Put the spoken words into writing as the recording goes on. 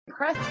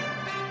From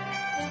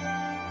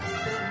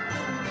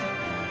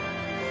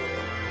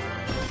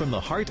the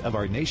heart of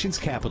our nation's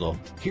capital,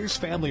 here's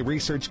Family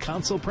Research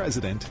Council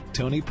President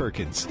Tony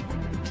Perkins.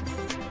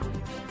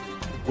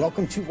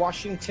 Welcome to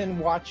Washington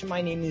Watch. My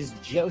name is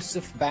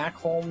Joseph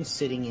Backholm,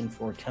 sitting in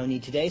for Tony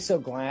today. So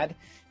glad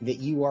that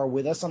you are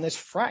with us on this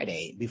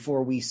Friday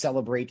before we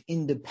celebrate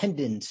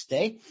Independence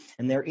Day.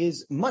 And there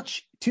is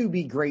much to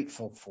be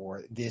grateful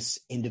for this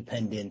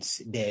Independence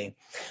Day.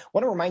 I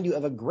want to remind you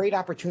of a great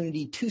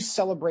opportunity to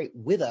celebrate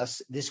with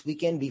us this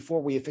weekend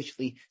before we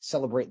officially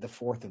celebrate the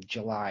 4th of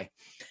July.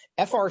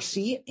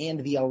 FRC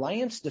and the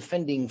Alliance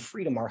Defending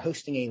Freedom are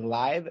hosting a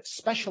live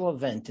special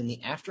event in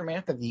the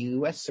aftermath of the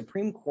U.S.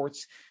 Supreme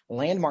Court's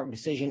landmark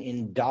decision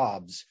in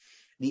Dobbs.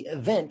 The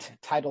event,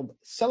 titled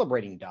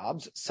Celebrating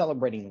Dobbs,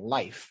 Celebrating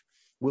Life,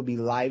 will be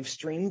live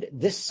streamed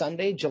this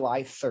Sunday,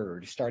 July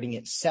 3rd, starting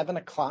at 7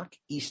 o'clock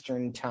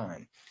Eastern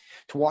Time.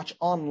 To watch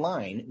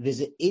online,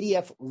 visit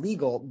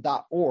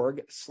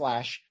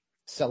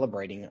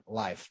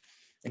adflegal.org/celebratinglife.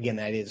 Again,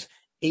 that is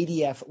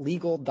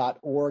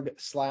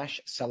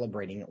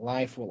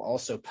adflegal.org/celebratinglife. We'll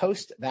also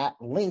post that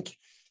link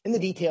in the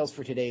details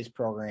for today's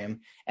program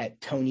at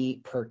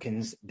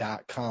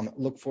tonyperkins.com.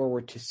 Look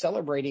forward to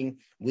celebrating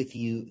with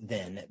you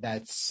then.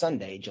 That's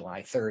Sunday,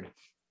 July 3rd,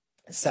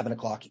 7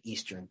 o'clock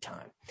Eastern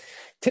Time.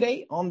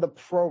 Today on the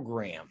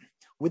program,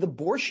 with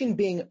abortion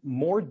being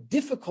more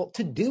difficult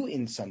to do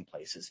in some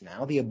places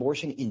now, the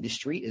abortion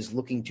industry is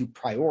looking to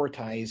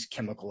prioritize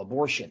chemical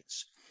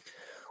abortions.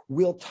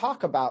 We'll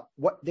talk about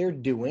what they're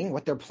doing,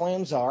 what their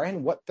plans are,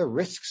 and what the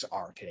risks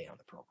are today on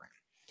the program.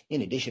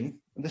 In addition,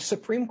 the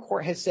Supreme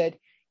Court has said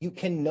you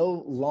can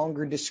no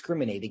longer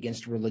discriminate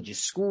against religious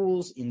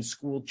schools in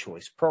school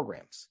choice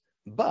programs.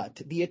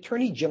 But the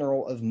Attorney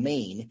General of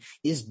Maine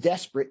is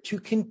desperate to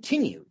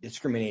continue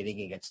discriminating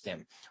against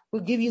them.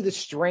 We'll give you the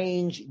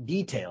strange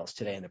details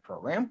today in the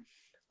program.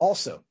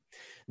 Also,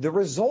 the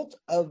result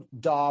of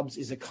Dobbs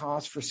is a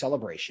cause for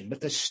celebration, but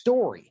the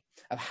story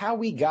of how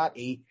we got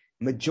a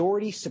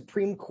majority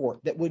Supreme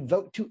Court that would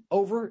vote to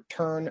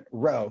overturn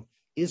Roe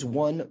is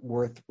one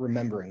worth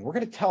remembering. We're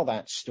going to tell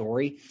that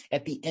story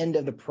at the end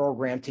of the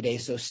program today,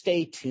 so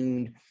stay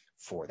tuned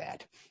for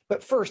that.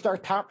 But first, our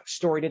top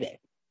story today.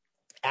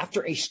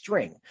 After a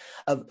string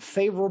of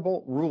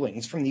favorable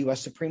rulings from the U.S.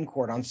 Supreme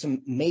Court on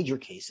some major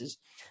cases,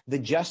 the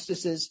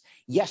justices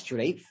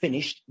yesterday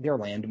finished their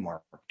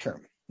landmark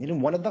term. And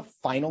in one of the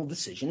final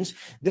decisions,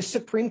 the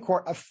Supreme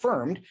Court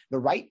affirmed the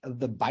right of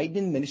the Biden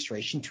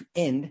administration to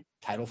end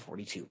Title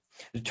 42,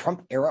 the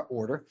Trump-era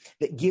order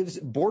that gives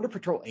Border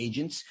Patrol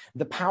agents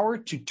the power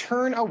to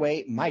turn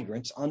away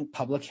migrants on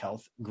public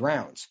health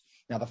grounds.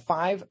 Now, the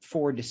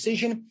 5-4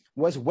 decision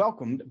was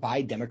welcomed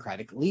by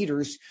Democratic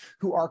leaders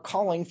who are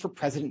calling for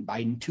President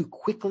Biden to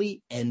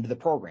quickly end the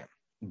program.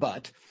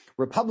 But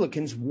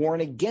Republicans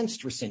warn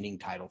against rescinding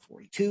Title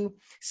 42,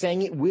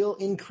 saying it will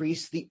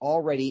increase the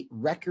already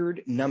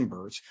record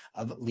numbers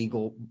of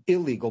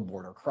illegal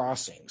border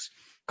crossings.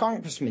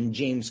 Congressman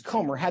James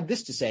Comer had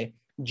this to say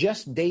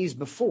just days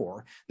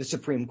before the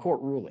Supreme Court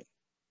ruling.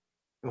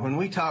 When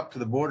we talk to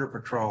the Border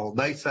Patrol,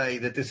 they say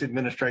that this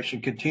administration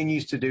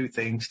continues to do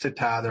things to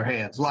tie their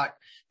hands, like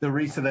the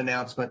recent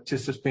announcement to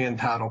suspend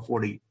Title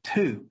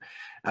 42.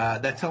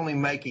 That's only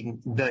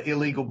making the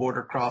illegal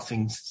border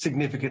crossings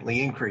significantly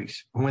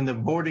increase. When the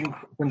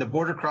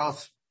border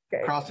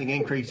crossing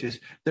increases,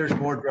 there's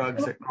more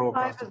drugs that go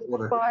across the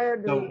border.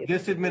 So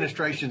this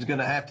administration is going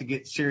to have to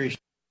get serious.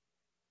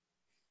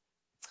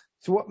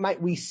 So what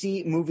might we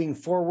see moving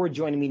forward?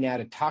 Joining me now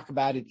to talk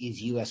about it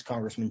is U.S.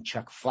 Congressman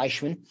Chuck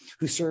Fleischmann,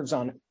 who serves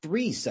on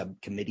 3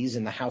 subcommittees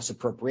in the House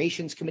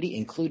Appropriations Committee,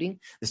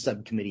 including the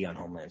Subcommittee on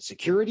Homeland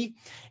Security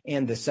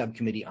and the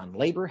Subcommittee on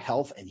Labor,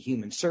 Health and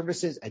Human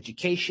Services,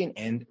 Education,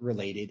 and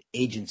related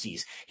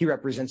agencies. He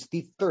represents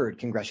the 3rd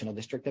Congressional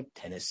District of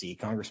Tennessee.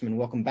 Congressman,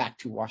 welcome back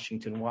to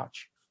Washington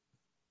Watch.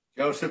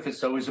 Joseph,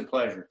 it's always a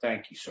pleasure.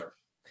 Thank you, sir.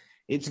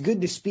 It's good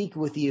to speak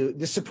with you.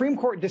 The Supreme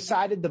Court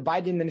decided the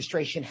Biden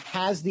administration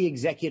has the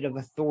executive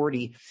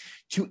authority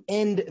to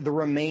end the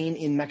Remain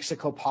in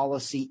Mexico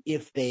policy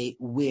if they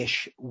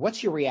wish.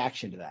 What's your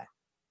reaction to that?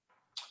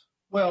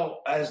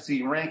 Well, as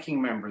the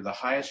ranking member, the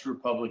highest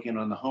Republican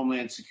on the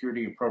Homeland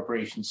Security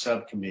Appropriations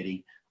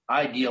Subcommittee,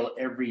 I deal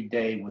every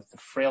day with the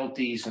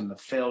frailties and the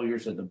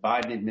failures of the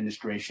Biden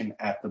administration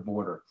at the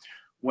border.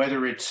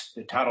 Whether it's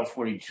the Title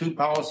 42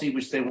 policy,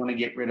 which they want to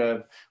get rid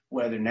of,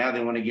 whether now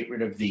they want to get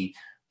rid of the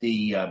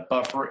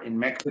buffer in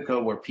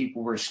Mexico where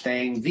people were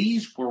staying.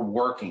 These were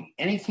working.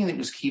 Anything that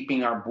was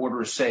keeping our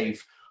border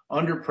safe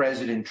under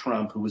President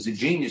Trump, who was a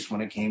genius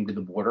when it came to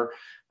the border,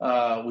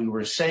 we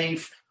were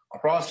safe.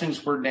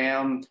 Crossings were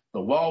down.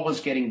 The wall was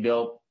getting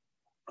built.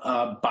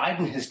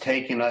 Biden has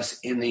taken us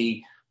in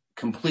the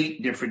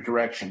complete different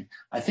direction.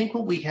 I think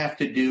what we have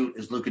to do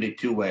is look at it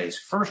 2 ways.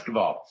 First of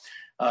all,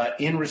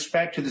 in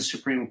respect to the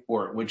Supreme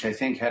Court, which I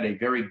think had a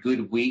very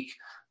good week,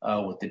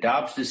 with the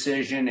Dobbs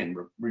decision and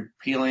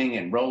repealing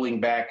and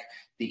rolling back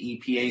the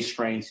EPA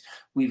strengths,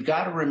 we've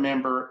got to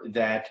remember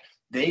that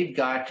they've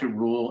got to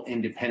rule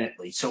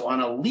independently. So on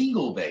a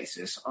legal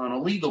basis,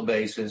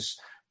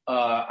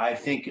 I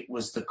think it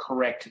was the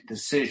correct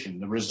decision.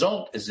 The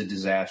result is a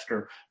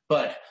disaster,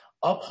 but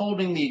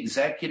upholding the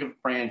executive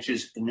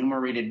branch's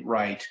enumerated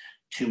right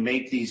to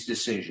make these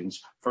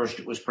decisions. First,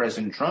 it was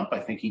President Trump. I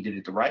think he did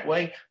it the right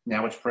way.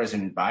 Now it's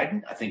President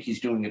Biden. I think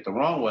he's doing it the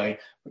wrong way.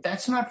 But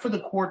that's not for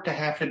the court to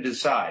have to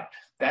decide.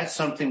 That's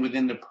something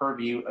within the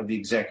purview of the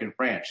executive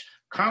branch.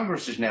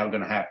 Congress is now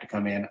going to have to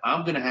come in.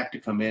 I'm going to have to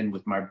come in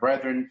with my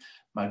brethren,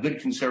 my good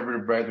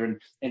conservative brethren,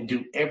 and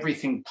do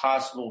everything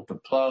possible to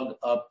plug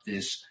up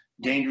this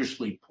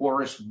dangerously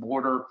porous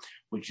border,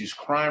 which is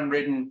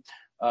crime-ridden.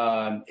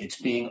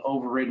 It's being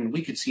overridden.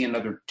 We could see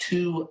another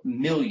 2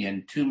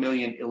 million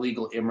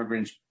illegal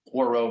immigrants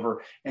pour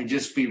over and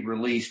just be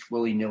released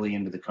willy-nilly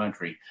into the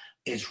country.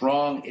 It's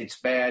wrong. It's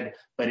bad.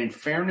 But in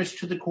fairness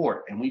to the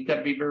court, and we've got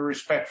to be very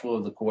respectful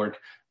of the court,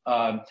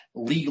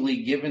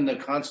 legally, given the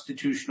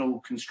constitutional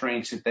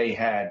constraints that they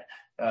had,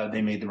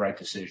 they made the right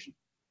decision.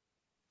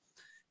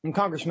 And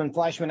Congressman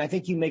Fleischmann, I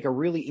think you make a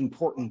really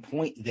important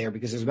point there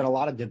because there's been a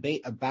lot of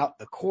debate about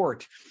the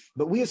court.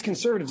 But we as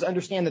conservatives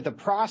understand that the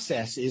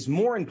process is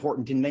more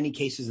important in many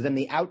cases than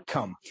the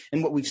outcome.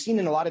 And what we've seen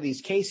in a lot of these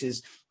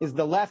cases is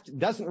the left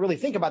doesn't really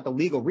think about the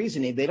legal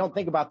reasoning. They don't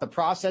think about the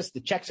process, the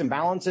checks and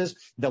balances,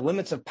 the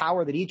limits of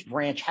power that each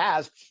branch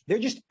has. They're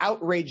just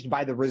outraged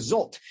by the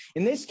result.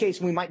 In this case,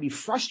 we might be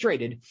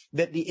frustrated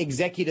that the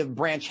executive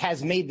branch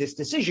has made this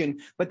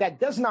decision, but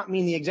that does not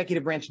mean the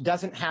executive branch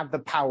doesn't have the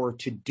power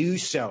to do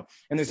so.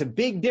 And there's a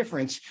big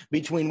difference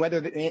between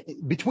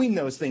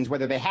those things,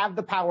 whether they have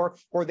the power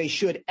or they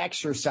should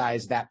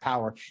exercise that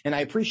power. And I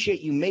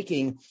appreciate you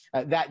making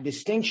that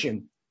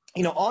distinction.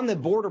 You know, on the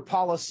border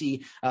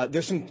policy,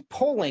 there's some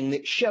polling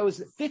that shows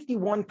that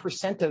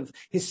 51% of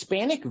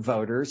Hispanic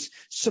voters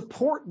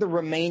support the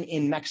Remain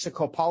in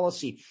Mexico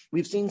policy.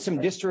 We've seen some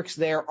districts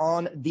there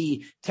on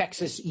the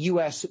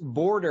Texas-U.S.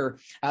 border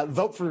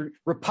vote for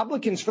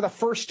Republicans for the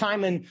first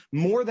time in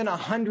more than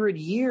 100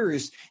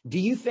 years. Do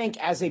you think,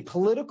 as a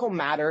political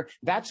matter,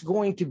 that's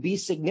going to be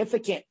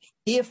significant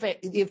if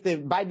the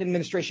Biden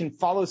administration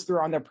follows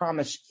through on their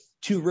promise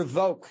to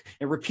revoke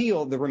and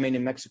repeal the Remain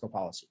in Mexico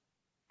policy?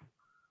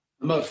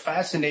 The most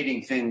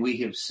fascinating thing we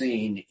have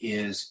seen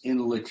is in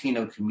the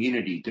Latino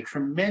community, the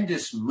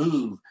tremendous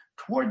move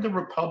toward the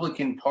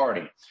Republican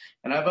Party.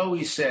 And I've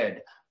always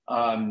said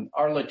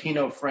our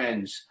Latino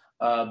friends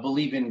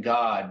believe in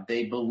God.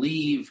 They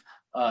believe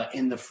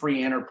in the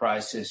free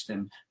enterprise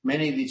system.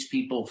 Many of these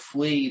people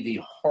flee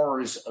the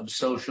horrors of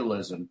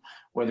socialism,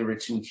 whether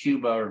it's in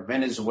Cuba or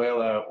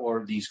Venezuela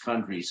or these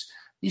countries.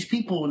 These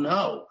people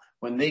know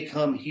when they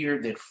come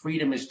here that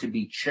freedom is to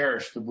be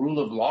cherished, the rule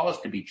of law is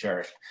to be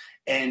cherished.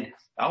 And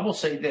I will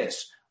say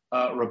this,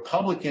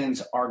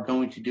 Republicans are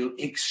going to do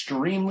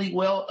extremely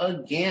well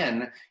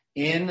again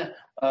in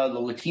the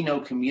Latino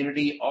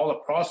community all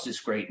across this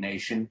great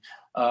nation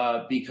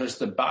because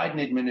the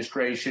Biden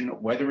administration,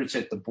 whether it's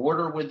at the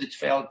border with its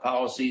failed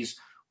policies,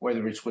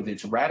 whether it's with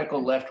its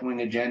radical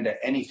left-wing agenda,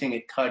 anything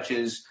it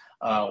touches,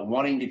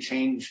 wanting to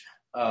change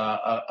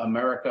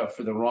America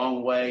for the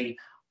wrong way,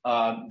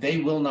 they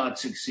will not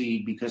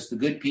succeed because the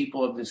good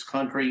people of this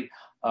country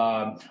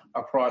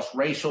across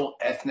racial,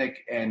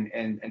 ethnic,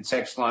 and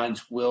sex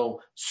lines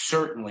will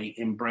certainly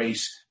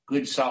embrace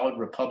good, solid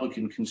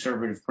Republican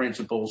conservative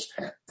principles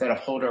that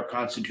uphold our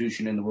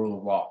Constitution and the rule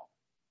of law.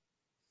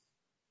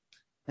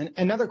 And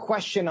another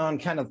question on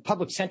kind of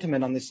public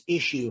sentiment on this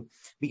issue,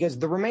 because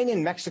the Remain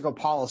in Mexico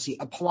policy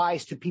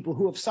applies to people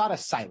who have sought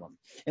asylum.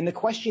 And the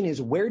question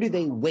is, where do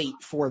they wait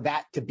for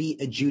that to be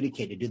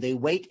adjudicated? Do they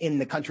wait in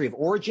the country of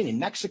origin, in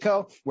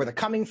Mexico, where they're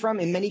coming from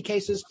in many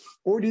cases,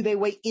 or do they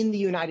wait in the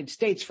United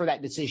States for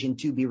that decision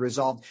to be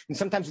resolved? And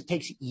sometimes it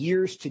takes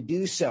years to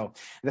do so.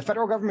 The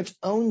federal government's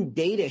own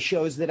data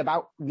shows that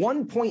about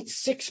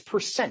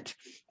 1.6%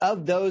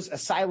 of those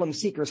asylum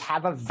seekers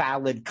have a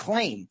valid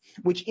claim,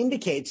 which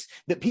indicates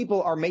that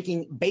people are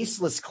making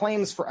baseless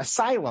claims for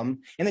asylum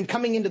and then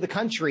coming into the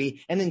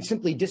country and then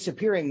simply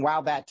disappearing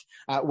while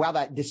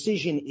that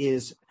decision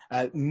is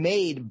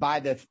made by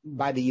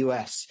the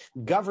U.S.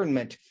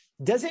 government.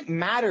 Does it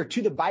matter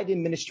to the Biden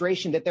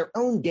administration that their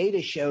own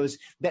data shows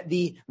that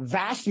the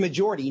vast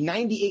majority,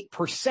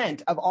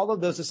 98% of all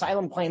of those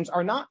asylum claims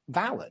are not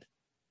valid?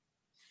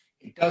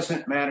 It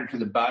doesn't matter to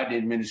the Biden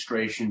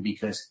administration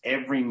because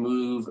every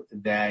move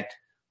that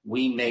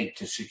we make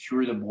to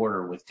secure the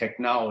border with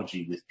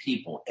technology, with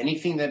people,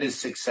 anything that is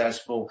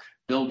successful,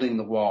 building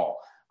the wall.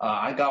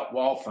 I got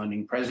wall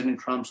funding, President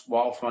Trump's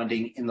wall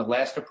funding in the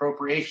last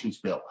appropriations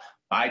bill.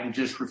 Biden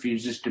just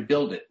refuses to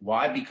build it.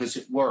 Why? Because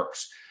it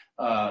works.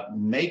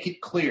 Make it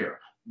clear.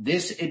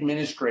 This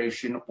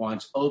administration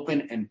wants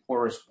open and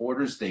porous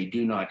borders. They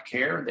do not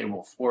care. They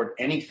will thwart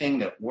anything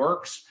that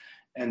works.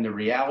 And the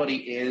reality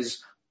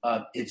is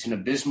it's an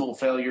abysmal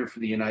failure for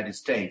the United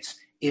States.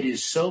 It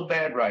is so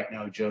bad right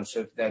now,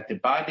 Joseph, that the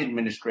Biden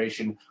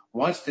administration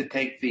wants to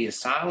take the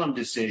asylum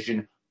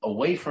decision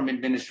away from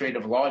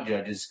administrative law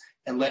judges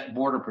and let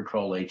Border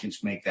Patrol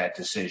agents make that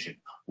decision.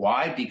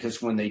 Why?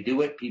 Because when they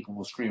do it, people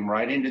will stream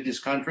right into this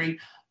country.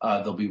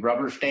 They'll be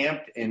rubber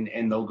stamped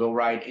and they'll go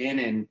right in,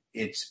 and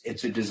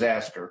it's a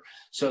disaster.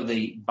 So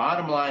the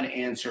bottom line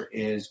answer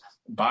is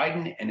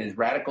Biden and his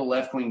radical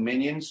left-wing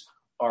minions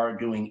are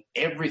doing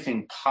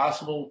everything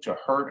possible to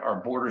hurt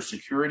our border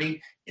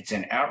security. It's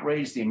an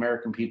outrage. The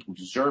American people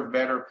deserve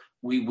better.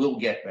 We will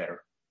get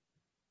better.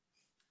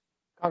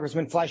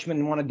 Congressman Fleischman,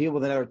 I want to deal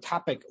with another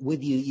topic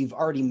with you. You've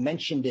already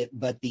mentioned it,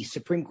 but the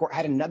Supreme Court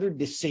had another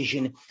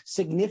decision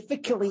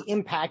significantly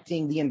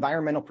impacting the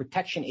Environmental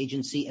Protection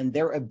Agency and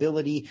their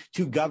ability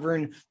to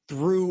govern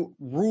through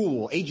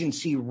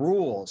agency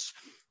rules.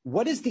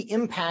 What is the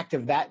impact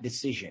of that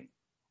decision?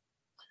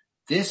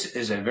 This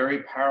is a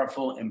very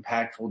powerful,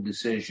 impactful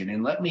decision.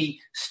 And let me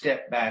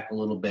step back a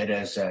little bit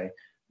as a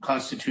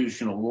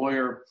constitutional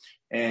lawyer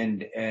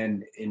and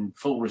in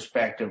full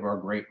respect of our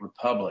great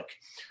republic.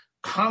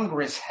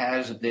 Congress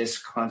has this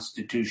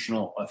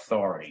constitutional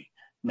authority.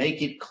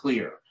 Make it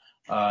clear.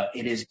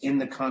 It is in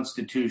the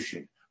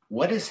Constitution.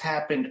 What has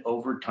happened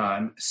over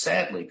time,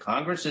 sadly,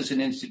 Congress as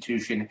an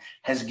institution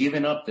has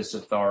given up this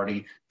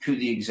authority to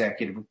the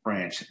executive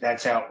branch.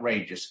 That's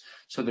outrageous.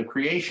 So the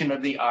creation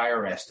of the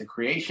IRS, the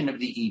creation of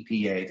the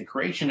EPA, the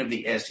creation of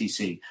the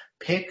SEC,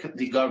 pick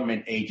the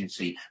government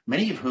agency,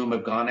 many of whom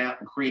have gone out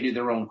and created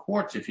their own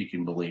courts, if you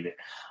can believe it.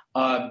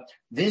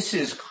 This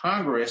is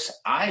Congress,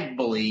 I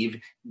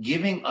believe,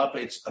 giving up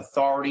its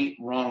authority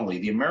wrongly.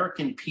 The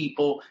American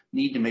people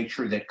need to make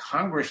sure that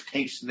Congress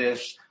takes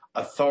this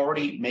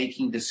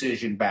authority-making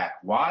decision back.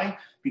 Why?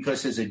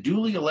 Because as a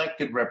duly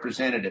elected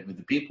representative of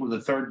the people of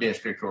the 3rd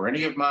District or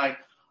any of my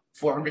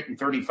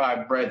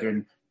 435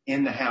 brethren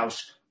in the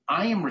House,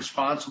 I am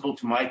responsible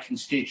to my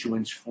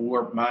constituents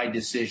for my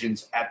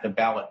decisions at the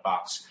ballot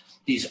box.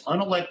 These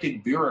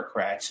unelected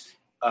bureaucrats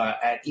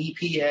at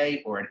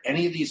EPA or at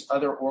any of these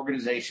other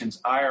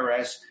organizations,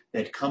 IRS,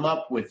 that come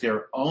up with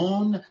their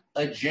own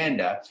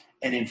agenda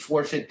and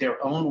enforce it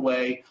their own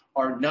way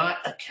are not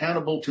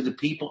accountable to the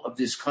people of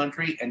this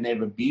country, and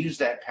they've abused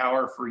that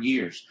power for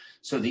years.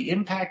 So the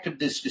impact of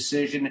this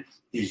decision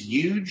is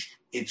huge,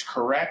 it's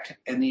correct,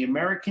 and the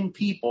American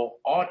people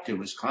ought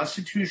to, as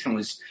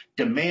constitutionalists,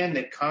 demand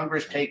that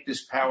Congress take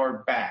this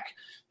power back.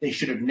 They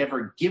should have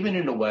never given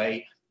it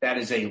away. That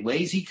is a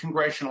lazy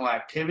congressional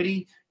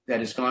activity that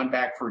has gone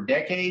back for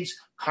decades.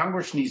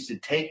 Congress needs to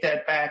take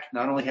that back,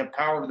 not only have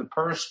power of the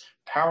purse,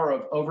 power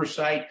of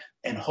oversight,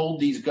 and hold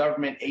these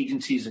government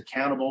agencies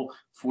accountable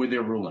for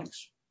their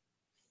rulings.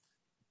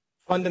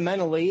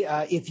 Fundamentally,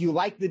 if you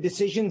like the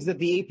decisions that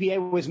the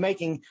EPA was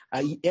making,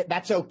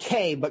 that's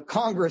okay, but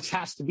Congress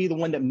has to be the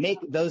one to make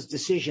those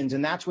decisions,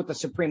 and that's what the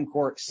Supreme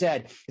Court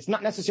said. It's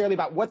not necessarily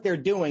about what they're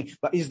doing,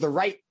 but is the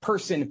right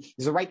person,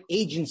 is the right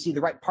agency,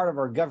 the right part of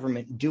our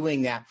government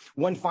doing that?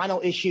 One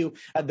final issue,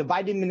 the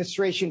Biden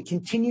administration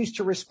continues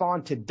to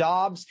respond to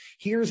Dobbs.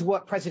 Here's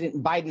what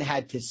President Biden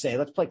had to say.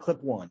 Let's play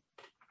clip one.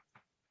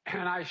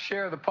 And I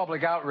share the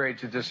public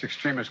outrage at this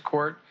extremist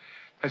court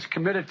that's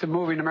committed to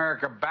moving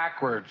America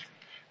backwards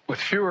with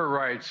fewer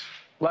rights,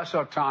 less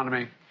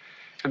autonomy,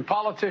 and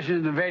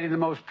politicians invading the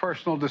most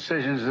personal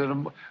decisions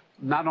that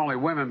not only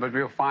women, but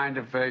we'll find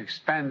if they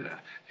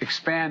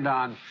expand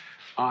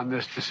on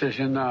this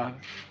decision,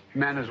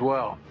 men as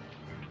well.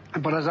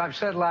 But as I've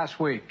said last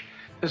week,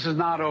 this is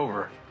not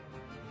over.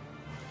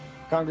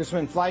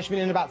 Congressman Fleischman,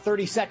 in about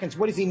 30 seconds,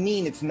 what does he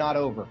mean it's not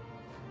over?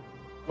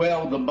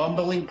 Well, the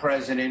bumbling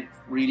president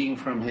reading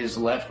from his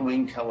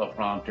left-wing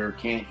teleprompter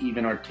can't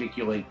even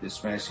articulate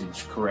this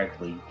message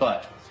correctly.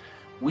 But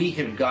we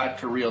have got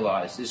to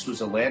realize this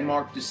was a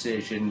landmark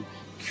decision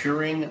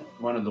curing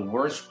one of the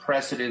worst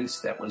precedents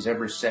that was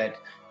ever set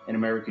in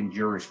American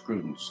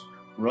jurisprudence.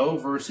 Roe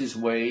versus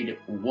Wade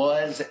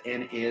was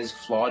and is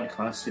flawed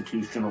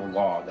constitutional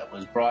law that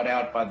was brought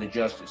out by the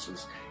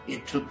justices.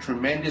 It took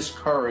tremendous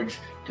courage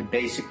to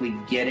basically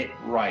get it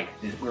right.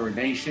 We're a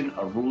nation,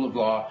 a rule of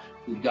law.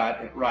 We've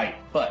got it right.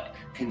 But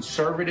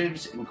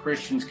conservatives and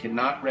Christians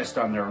cannot rest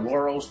on their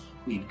laurels.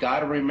 We've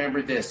got to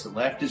remember this. The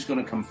left is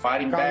going to come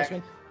fighting back.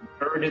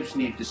 Conservatives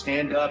need to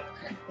stand up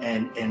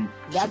and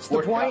that's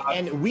the point, God.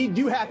 And we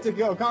do have to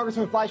go.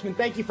 Congressman Fleischman,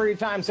 thank you for your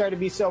time. Sorry to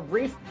be so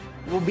brief.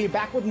 We'll be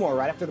back with more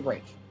right after the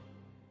break.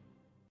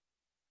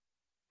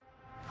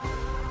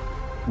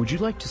 Would you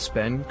like to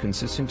spend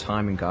consistent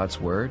time in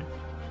God's Word?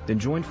 Then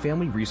join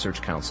Family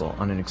Research Council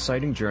on an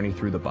exciting journey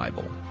through the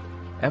Bible.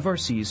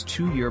 FRC's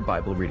 2-year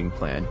Bible reading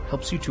plan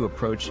helps you to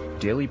approach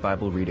daily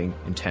Bible reading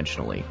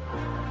intentionally.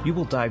 You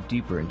will dive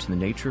deeper into the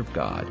nature of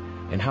God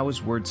and how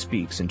His Word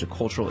speaks into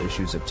cultural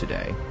issues of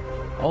today.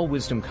 All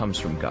wisdom comes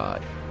from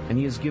God, and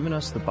He has given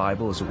us the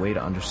Bible as a way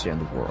to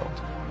understand the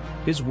world.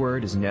 His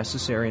Word is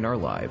necessary in our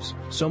lives,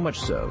 so much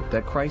so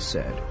that Christ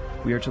said,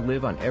 we are to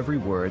live on every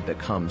word that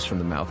comes from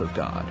the mouth of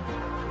God.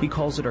 He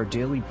calls it our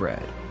daily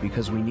bread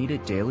because we need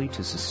it daily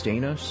to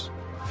sustain us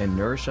and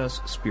nourish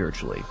us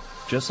spiritually,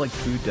 just like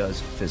food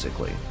does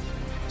physically.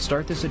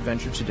 Start this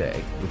adventure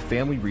today with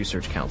Family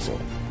Research Council.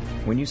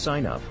 When you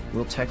sign up,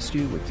 we'll text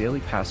you with daily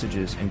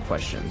passages and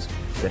questions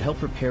that help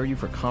prepare you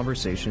for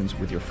conversations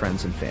with your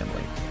friends and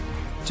family.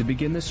 To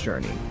begin this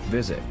journey,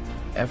 visit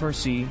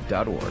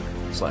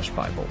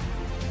frc.org/Bible.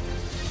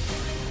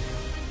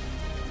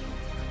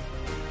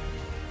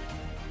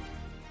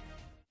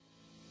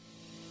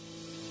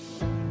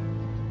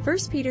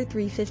 First Peter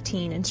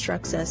 3:15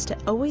 instructs us to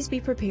always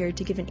be prepared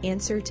to give an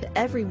answer to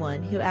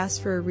everyone who asks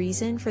for a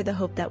reason for the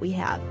hope that we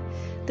have.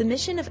 The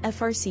mission of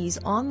FRC's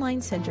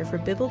online Center for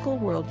Biblical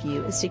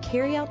Worldview is to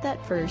carry out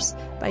that verse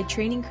by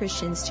training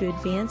Christians to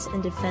advance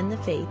and defend the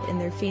faith in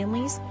their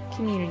families,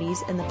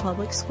 communities, and the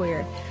public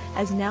square,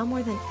 as now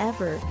more than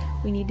ever,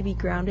 we need to be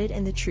grounded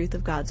in the truth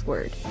of God's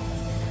Word.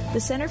 The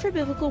Center for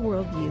Biblical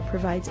Worldview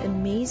provides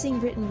amazing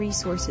written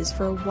resources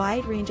for a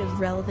wide range of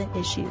relevant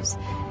issues,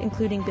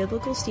 including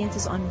biblical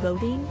stances on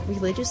voting,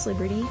 religious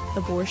liberty,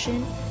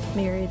 abortion,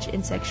 marriage,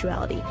 and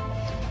sexuality.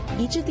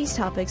 Each of these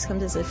topics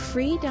comes as a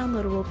free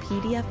downloadable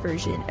PDF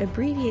version,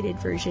 abbreviated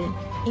version,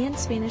 and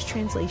Spanish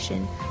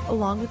translation,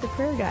 along with a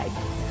prayer guide.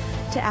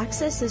 To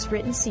access this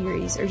written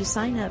series or to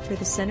sign up for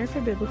the Center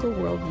for Biblical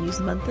Worldview's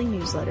monthly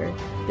newsletter,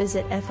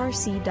 visit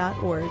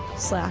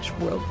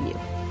frc.org/worldview.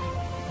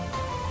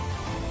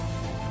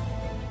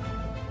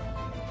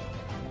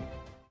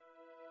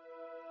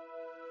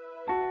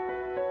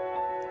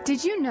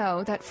 Did you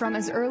know that from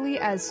as early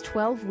as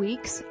 12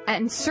 weeks,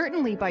 and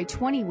certainly by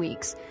 20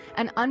 weeks,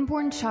 an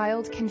unborn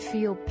child can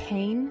feel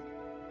pain?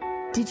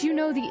 Did you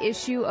know the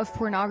issue of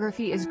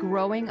pornography is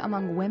growing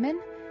among women?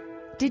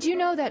 Did you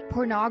know that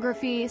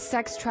pornography,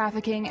 sex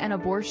trafficking, and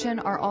abortion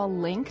are all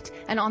linked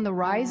and on the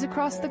rise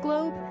across the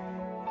globe?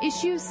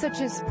 Issues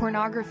such as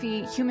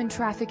pornography, human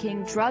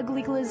trafficking, drug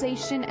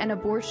legalization, and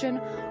abortion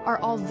are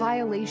all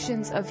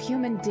violations of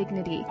human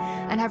dignity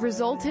and have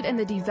resulted in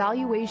the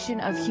devaluation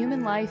of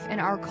human life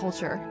in our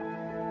culture.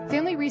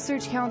 Family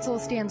Research Council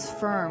stands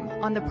firm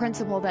on the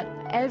principle that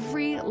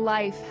every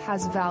life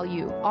has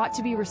value, ought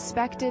to be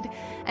respected,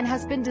 and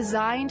has been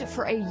designed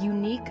for a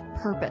unique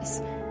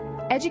purpose.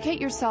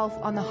 Educate yourself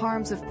on the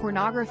harms of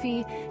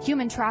pornography,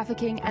 human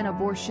trafficking, and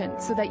abortion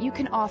so that you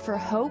can offer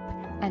hope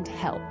and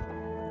help.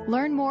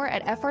 Learn more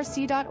at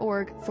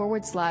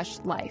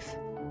frc.org/life.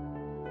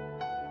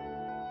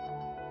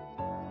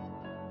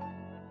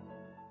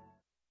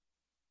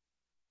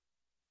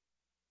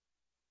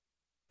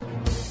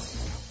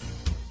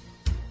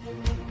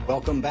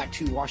 Welcome back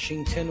to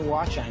Washington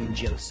Watch. I'm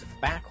Joseph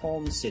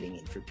Backholm, sitting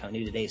in for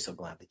Tony today. So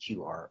glad that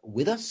you are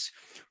with us.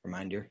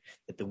 Reminder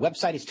that the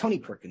website is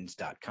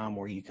tonyperkins.com,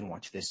 where you can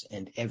watch this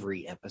and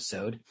every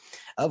episode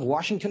of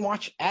Washington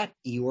Watch at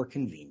your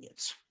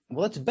convenience.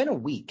 Well, it's been a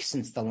week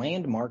since the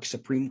landmark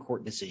Supreme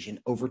Court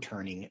decision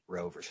overturning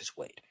Roe v.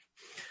 Wade.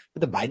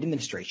 But the Biden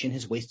administration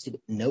has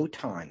wasted no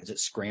time as it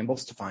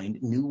scrambles to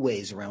find new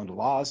ways around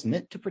laws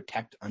meant to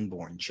protect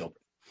unborn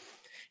children.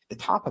 At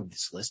the top of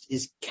this list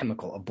is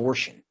chemical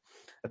abortion,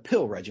 a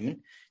pill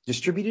regimen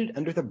distributed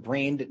under the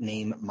brand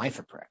name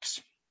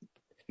Mifeprex.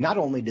 Not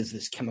only does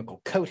this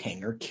chemical coat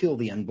hanger kill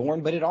the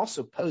unborn, but it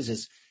also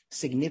poses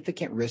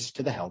significant risks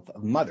to the health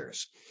of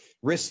mothers,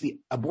 risks the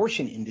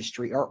abortion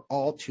industry are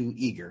all too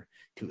eager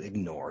to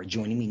ignore.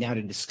 Joining me now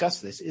to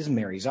discuss this is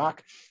Mary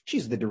Zock.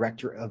 She's the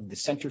director of the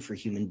Center for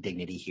Human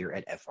Dignity here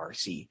at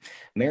FRC.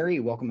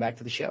 Mary, welcome back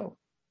to the show.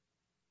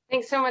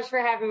 Thanks so much for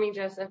having me,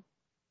 Joseph.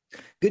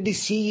 Good to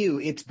see you.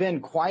 It's been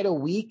quite a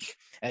week.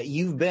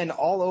 You've been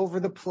all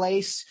over the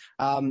place.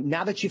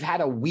 Now that you've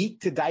had a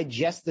week to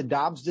digest the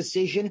Dobbs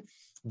decision,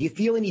 do you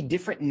feel any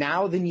different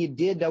now than you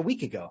did a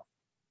week ago?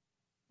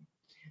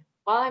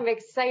 Well, I'm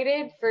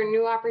excited for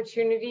new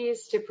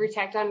opportunities to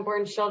protect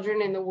unborn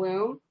children in the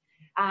womb.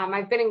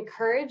 I've been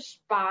encouraged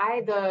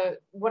by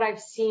what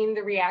I've seen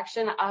the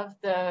reaction of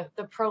the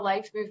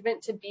pro-life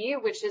movement to be,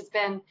 which has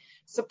been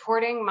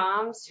supporting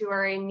moms who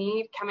are in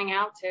need, coming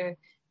out to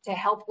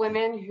help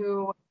women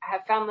who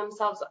have found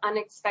themselves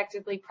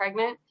unexpectedly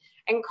pregnant,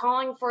 and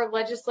calling for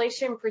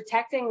legislation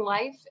protecting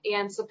life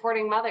and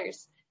supporting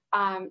mothers.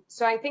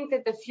 So I think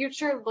that the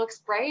future looks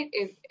bright.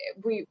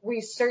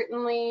 We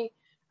certainly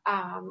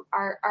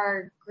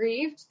are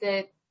grieved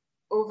that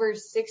over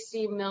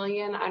 60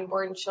 million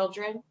unborn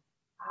children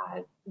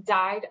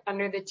died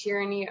under the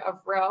tyranny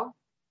of Roe.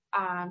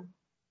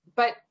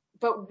 But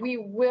we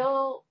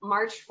will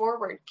march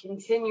forward,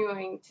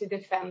 continuing to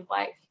defend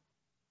life.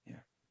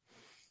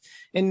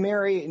 And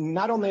Mary,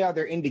 not only are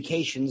there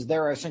indications,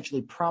 there are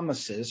essentially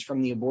promises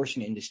from the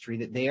abortion industry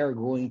that they are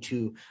going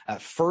to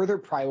further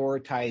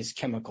prioritize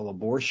chemical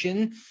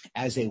abortion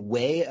as a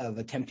way of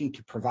attempting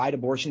to provide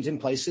abortions in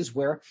places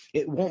where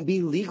it won't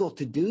be legal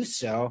to do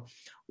so.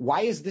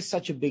 Why is this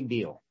such a big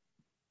deal?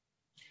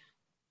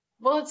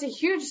 Well, it's a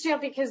huge deal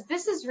because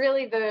this is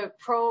really the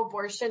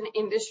pro-abortion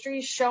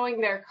industry showing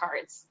their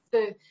cards.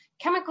 The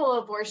chemical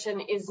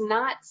abortion is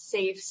not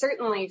safe,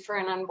 certainly for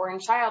an unborn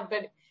child,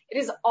 but it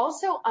is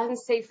also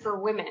unsafe for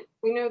women.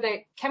 We know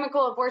that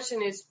chemical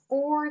abortion is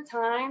 4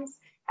 times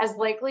as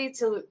likely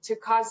to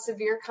cause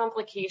severe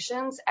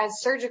complications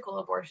as surgical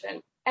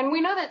abortion. And we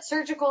know that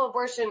surgical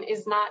abortion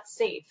is not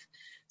safe.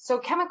 So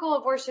chemical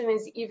abortion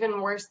is even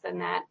worse than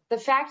that. The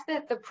fact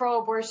that the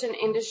pro-abortion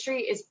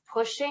industry is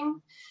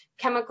pushing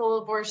chemical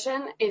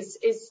abortion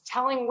is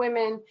telling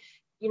women,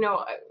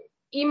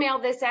 email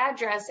this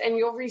address and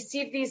you'll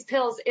receive these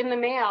pills in the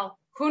mail.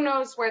 Who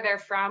knows where they're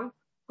from?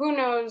 Who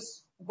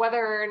knows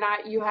whether or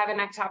not you have an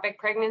ectopic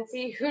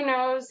pregnancy? Who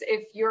knows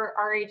if you're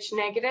Rh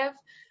negative?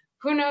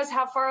 Who knows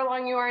how far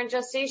along you are in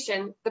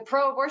gestation? The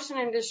pro-abortion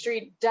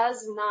industry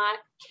does not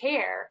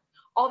care.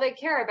 All they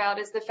care about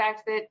is the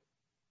fact that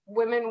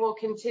women will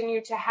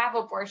continue to have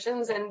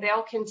abortions and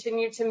they'll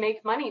continue to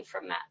make money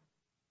from that.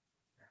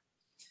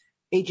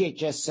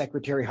 HHS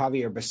Secretary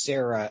Xavier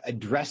Becerra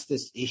addressed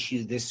this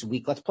issue this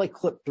week. Let's play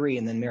clip 3,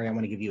 and then, Mary, I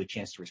want to give you a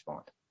chance to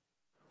respond.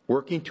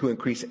 Working to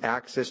increase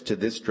access to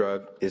this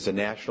drug is a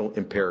national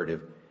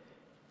imperative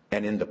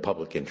and in the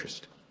public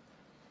interest.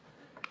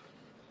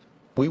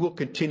 We will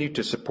continue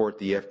to support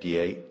the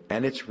FDA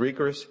and its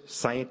rigorous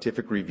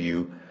scientific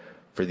review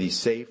for these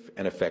safe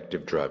and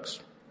effective drugs.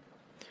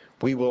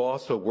 We will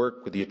also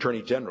work with the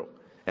Attorney General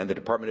and the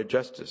Department of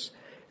Justice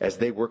as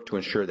they work to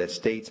ensure that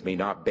states may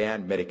not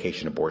ban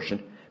medication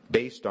abortion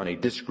based on a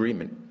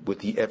disagreement with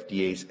the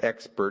FDA's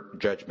expert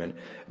judgment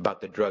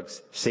about the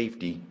drug's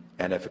safety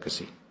and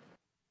efficacy.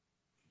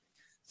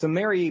 So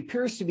Mary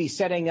appears to be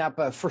setting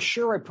up for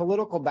sure a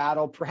political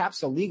battle,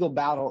 perhaps a legal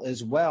battle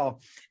as well.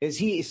 Is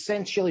he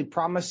essentially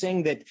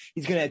promising that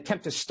he's going to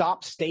attempt to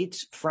stop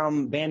states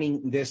from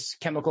banning this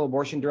chemical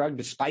abortion drug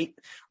despite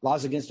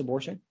laws against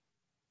abortion?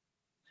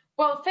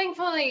 Well,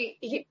 thankfully,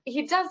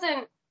 he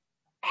doesn't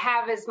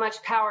have as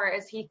much power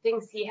as he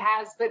thinks he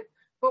has, but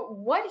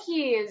what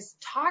he is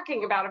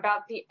talking about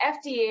the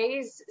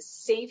FDA's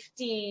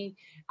safety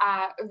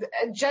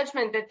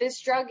judgment that this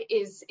drug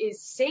is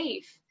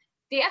safe,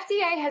 the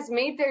FDA has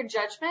made their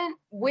judgment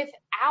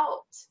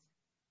without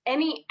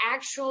any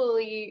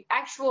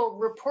actual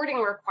reporting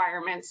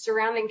requirements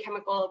surrounding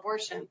chemical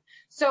abortion.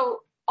 So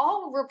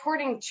all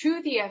reporting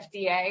to the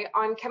FDA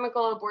on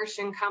chemical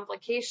abortion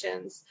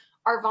complications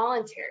are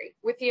voluntary,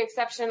 with the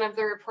exception of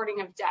the reporting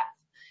of death.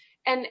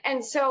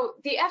 And so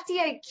the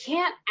FDA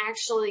can't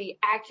actually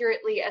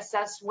accurately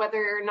assess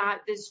whether or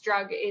not this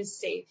drug is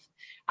safe.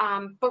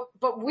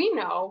 But we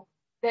know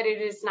that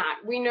it is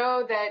not. We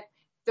know that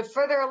the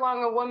further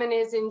along a woman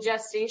is in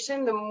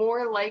gestation, the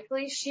more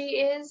likely she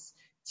is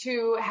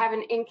to have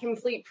an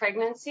incomplete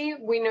pregnancy.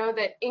 We know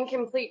that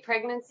incomplete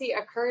pregnancy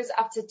occurs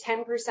up to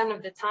 10%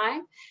 of the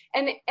time.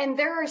 And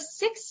there are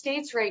 6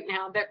 states right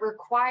now that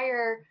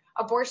require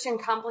abortion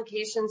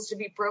complications to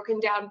be broken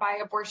down by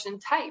abortion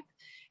type.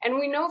 And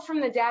we know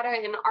from the data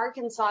in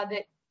Arkansas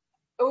that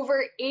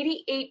over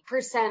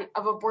 88%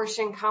 of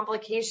abortion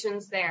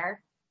complications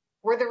there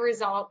were the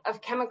result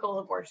of chemical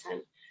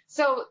abortion.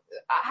 So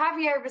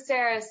Xavier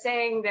Becerra is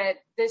saying that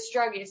this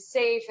drug is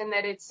safe and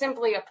that it's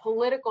simply a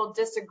political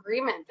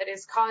disagreement that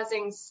is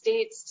causing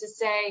states to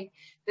say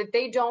that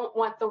they don't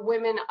want the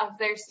women of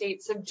their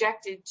state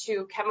subjected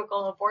to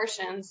chemical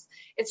abortions.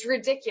 It's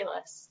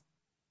ridiculous.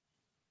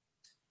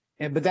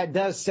 But that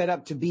does set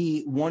up to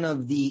be one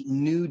of the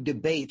new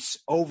debates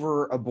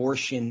over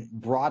abortion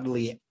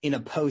broadly in a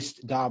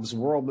post-Dobbs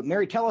world. But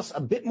Mary, tell us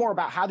a bit more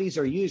about how these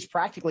are used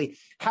practically.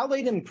 How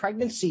late in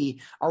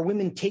pregnancy are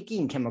women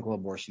taking chemical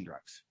abortion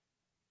drugs?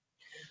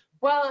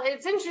 Well,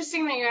 it's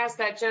interesting that you asked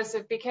that,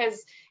 Joseph,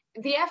 because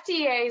the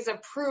FDA's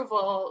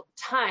approval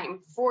time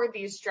for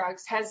these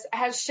drugs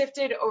has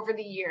shifted over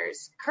the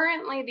years.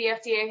 Currently, the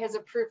FDA has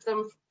approved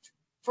them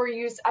for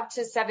use up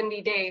to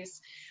 70 days.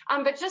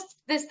 But just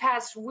this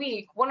past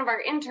week, one of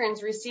our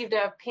interns received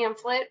a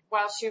pamphlet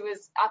while she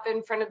was up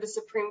in front of the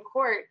Supreme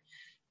Court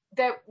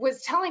that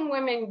was telling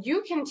women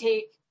you can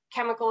take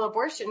chemical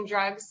abortion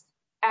drugs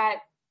at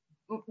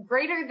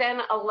greater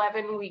than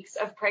 11 weeks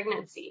of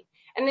pregnancy.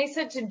 And they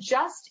said to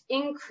just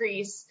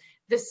increase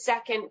the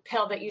second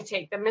pill that you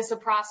take, the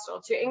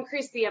misoprostol, to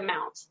increase the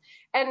amount.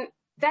 And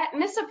that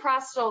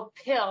misoprostol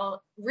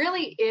pill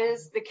really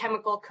is the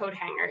chemical coat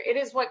hanger. It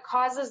is what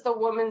causes the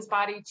woman's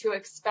body to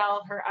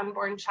expel her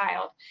unborn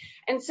child.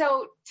 And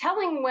so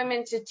telling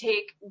women to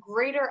take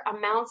greater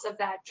amounts of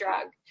that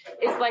drug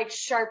is like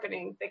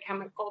sharpening the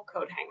chemical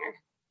coat hanger.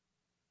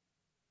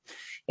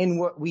 And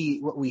what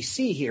we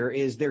see here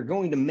is they're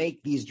going to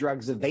make these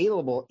drugs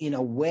available in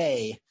a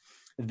way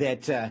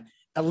that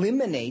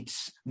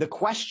eliminates the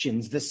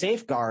questions, the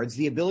safeguards,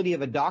 the ability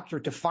of a doctor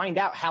to find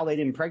out how late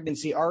in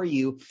pregnancy are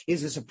you,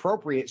 is this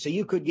appropriate? So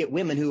you could get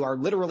women who are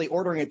literally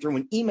ordering it through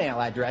an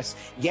email address,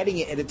 getting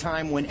it at a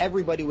time when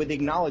everybody would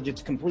acknowledge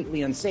it's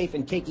completely unsafe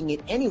and taking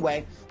it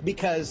anyway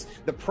because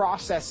the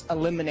process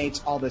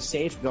eliminates all the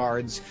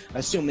safeguards,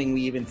 assuming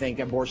we even think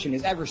abortion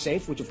is ever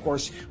safe, which of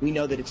course we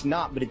know that it's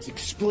not, but it's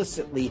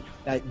explicitly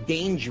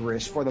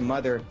dangerous for the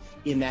mother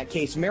in that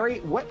case. Mary,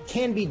 what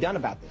can be done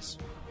about this?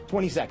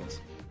 20 seconds.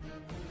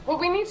 Well,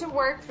 we need to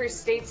work for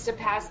states to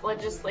pass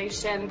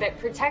legislation that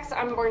protects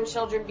unborn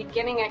children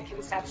beginning at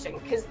conception,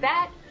 because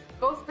that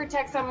both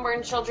protects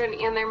unborn children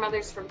and their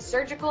mothers from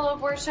surgical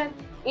abortion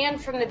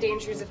and from the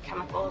dangers of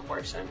chemical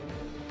abortion.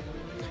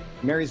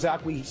 Mary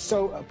Zock, we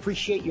so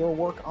appreciate your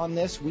work on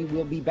this. We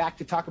will be back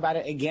to talk about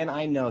it again,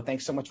 I know.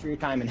 Thanks so much for your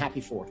time, and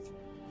happy 4th.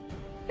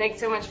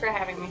 Thanks so much for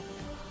having me.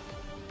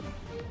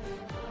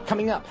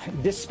 Coming up,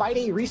 despite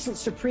a recent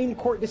Supreme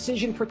Court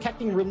decision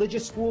protecting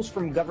religious schools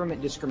from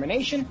government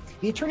discrimination,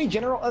 the Attorney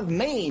General of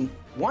Maine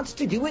wants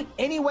to do it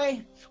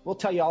anyway. We'll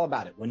tell you all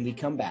about it when we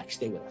come back.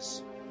 Stay with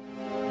us.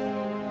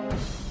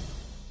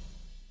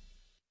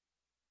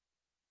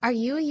 Are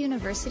you a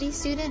university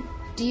student?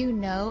 Do you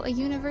know a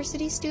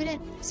university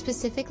student,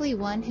 specifically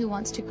one who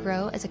wants to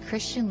grow as a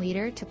Christian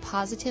leader to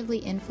positively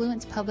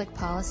influence public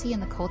policy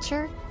and the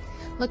culture?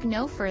 Look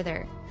no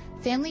further.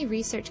 Family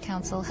Research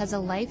Council has a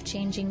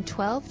life-changing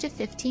 12 to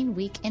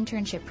 15-week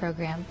internship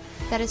program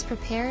that has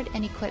prepared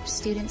and equipped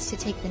students to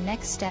take the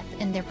next step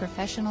in their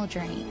professional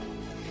journey.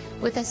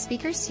 With a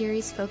speaker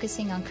series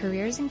focusing on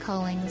careers and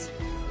callings,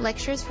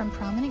 lectures from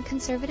prominent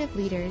conservative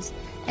leaders,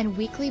 and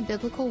weekly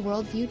biblical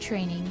worldview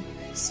training,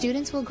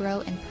 students will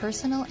grow in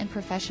personal and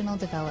professional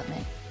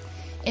development.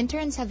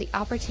 Interns have the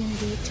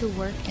opportunity to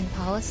work in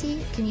policy,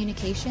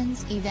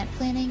 communications, event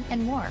planning,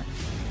 and more.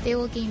 They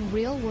will gain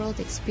real-world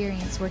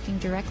experience working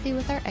directly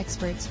with our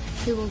experts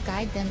who will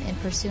guide them in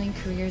pursuing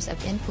careers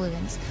of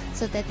influence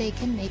so that they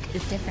can make a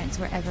difference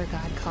wherever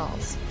God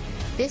calls.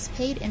 This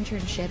paid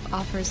internship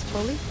offers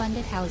fully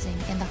funded housing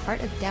in the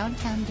heart of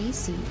downtown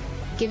D.C.,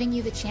 giving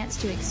you the chance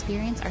to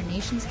experience our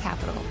nation's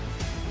capital.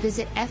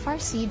 Visit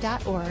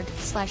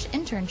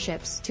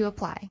frc.org/internships to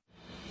apply.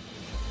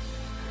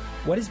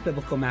 What is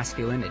biblical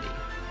masculinity?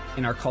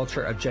 In our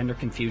culture of gender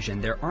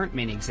confusion, there aren't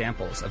many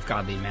examples of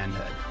godly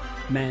manhood.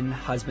 Men,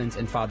 husbands,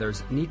 and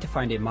fathers need to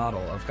find a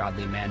model of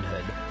godly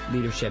manhood,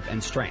 leadership,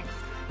 and strength.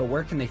 But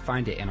where can they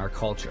find it in our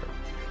culture?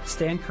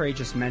 Stand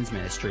Courageous Men's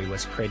Ministry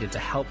was created to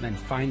help men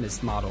find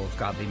this model of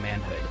godly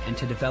manhood and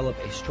to develop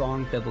a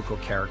strong biblical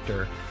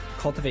character,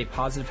 cultivate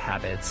positive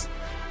habits,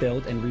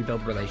 build and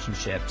rebuild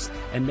relationships,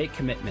 and make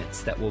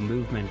commitments that will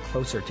move men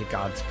closer to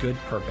God's good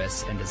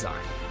purpose and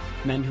design.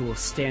 Men who will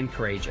stand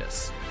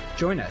courageous.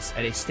 Join us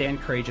at a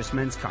Stand Courageous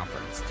Men's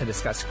Conference to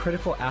discuss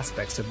critical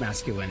aspects of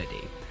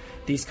masculinity.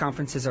 These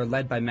conferences are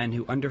led by men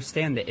who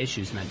understand the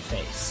issues men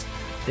face.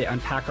 They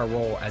unpack our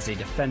role as a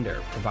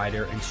defender,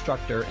 provider,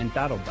 instructor, and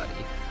battle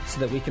buddy so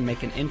that we can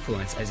make an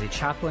influence as a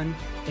chaplain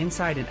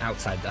inside and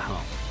outside the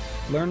home.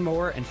 Learn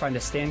more and find a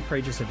Stand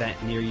Courageous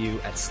event near you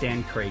at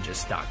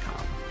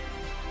standcourageous.com.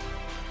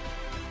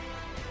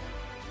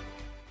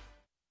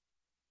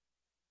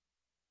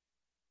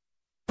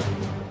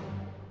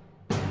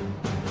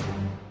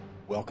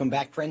 Welcome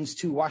back, friends,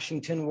 to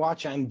Washington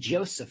Watch. I'm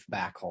Joseph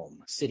Backholm,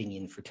 sitting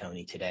in for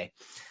Tony today.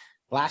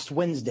 Last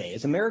Wednesday,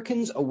 as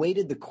Americans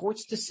awaited the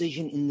court's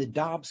decision in the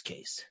Dobbs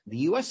case, the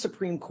U.S.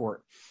 Supreme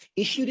Court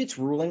issued its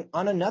ruling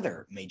on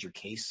another major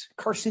case,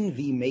 Carson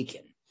v.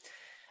 Macon.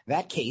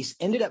 That case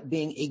ended up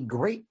being a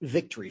great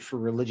victory for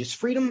religious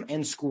freedom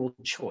and school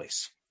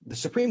choice. The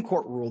Supreme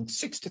Court ruled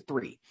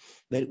 6-3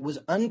 that it was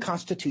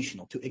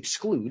unconstitutional to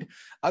exclude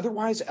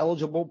otherwise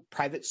eligible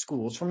private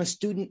schools from a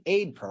student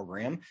aid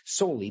program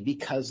solely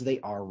because they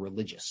are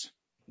religious.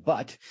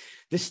 But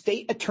the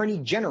state attorney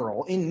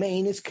general in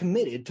Maine is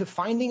committed to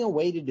finding a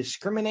way to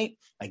discriminate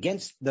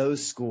against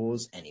those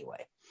schools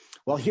anyway.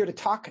 Well, here to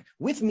talk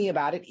with me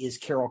about it is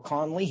Carroll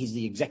Conley. He's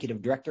the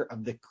executive director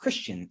of the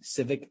Christian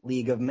Civic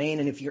League of Maine.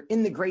 And if you're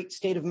in the great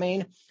state of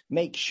Maine,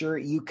 make sure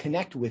you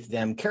connect with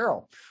them.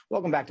 Carroll,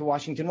 welcome back to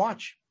Washington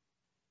Watch.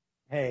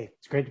 Hey,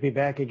 it's great to be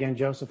back again,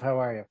 Joseph. How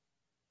are you?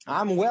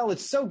 I'm well.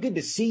 It's so good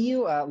to see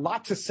you. A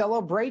lot to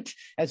celebrate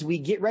as we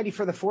get ready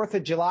for the 4th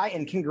of July.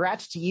 And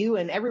congrats to you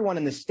and everyone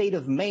in the state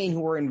of Maine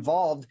who are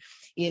involved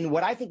in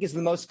what I think is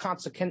the most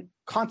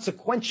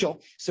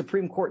consequential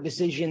Supreme Court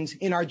decisions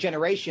in our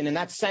generation. And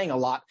that's saying a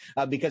lot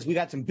because we've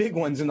had some big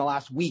ones in the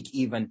last week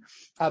even.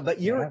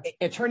 But your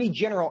Attorney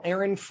General,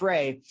 Aaron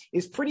Frey,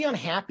 is pretty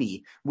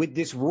unhappy with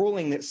this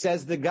ruling that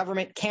says the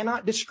government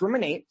cannot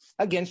discriminate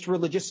against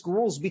religious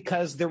schools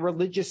because they're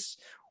religious.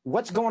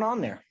 What's going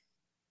on there?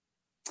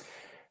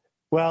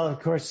 Well, of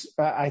course,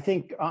 I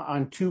think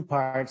on two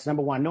parts.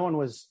 Number one, no one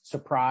was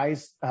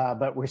surprised,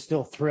 but we're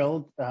still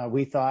thrilled.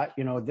 We thought,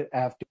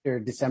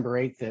 after December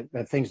 8th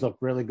that things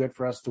looked really good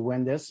for us to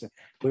win this.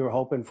 We were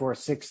hoping for a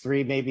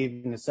 6-3, maybe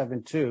even a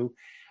 7-2.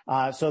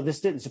 So this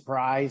didn't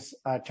surprise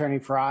Attorney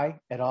Frey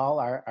at all,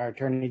 our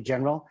Attorney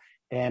General,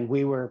 and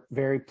we were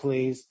very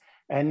pleased.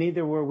 And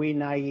neither were we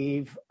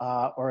naive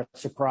or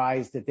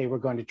surprised that they were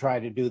going to try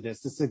to do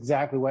this. This is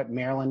exactly what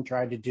Maryland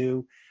tried to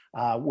do.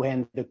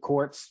 When the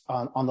courts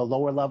on the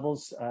lower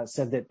levels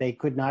said that they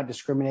could not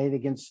discriminate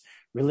against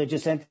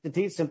religious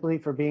entities simply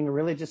for being a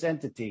religious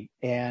entity.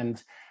 And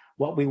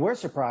what we were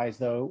surprised,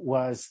 though,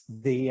 was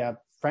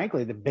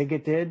frankly, the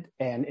bigoted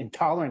and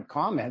intolerant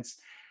comments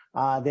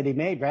that he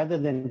made. Rather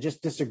than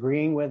just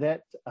disagreeing with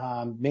it,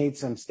 made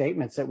some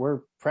statements that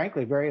were,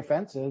 frankly, very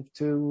offensive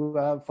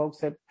to folks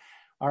that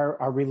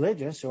are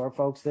religious or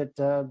folks that,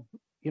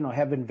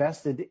 have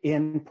invested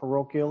in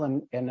parochial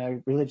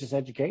and religious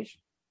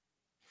education.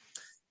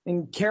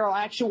 And Carol,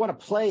 I actually want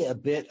to play a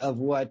bit of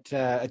what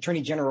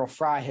Attorney General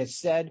Frey has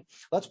said.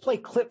 Let's play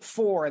clip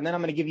 4, and then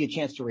I'm going to give you a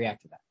chance to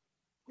react to that.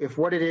 if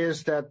what it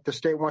is that the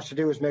state wants to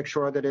do is make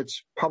sure that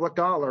its public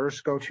dollars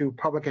go to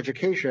public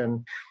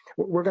education,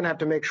 we're going to have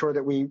to make sure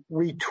that we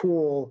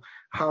retool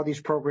how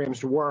these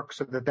programs work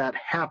so that that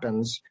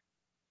happens.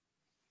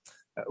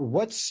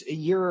 What's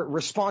your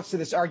response to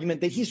this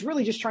argument that he's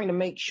really just trying to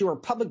make sure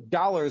public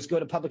dollars go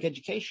to public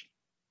education?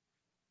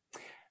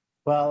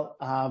 Well,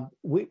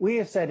 we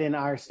have said in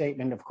our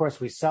statement, of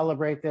course, we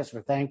celebrate this.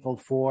 We're thankful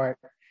for it.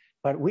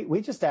 But we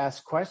just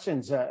asked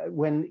questions.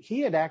 When he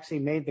had actually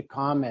made the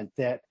comment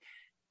that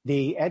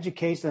the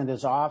education that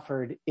is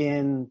offered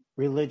in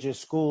religious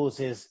schools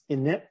is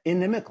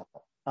inimical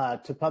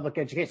to public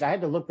education. I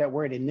had to look that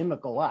word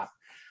inimical up.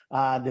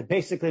 That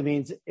basically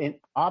means in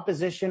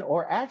opposition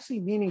or actually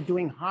meaning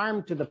doing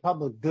harm to the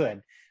public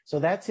good. So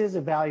that's his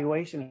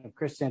evaluation of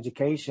Christian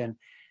education.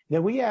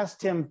 Then we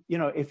asked him,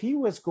 if he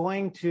was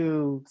going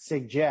to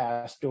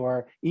suggest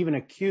or even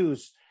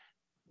accuse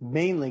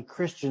mainly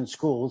Christian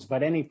schools,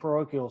 but any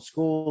parochial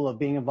school of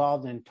being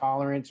involved in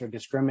intolerance or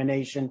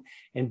discrimination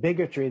and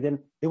bigotry, then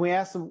we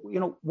asked him,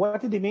 what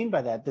did he mean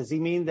by that? Does he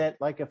mean that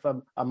like if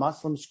a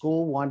Muslim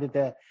school wanted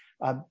to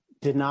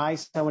deny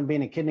someone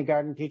being a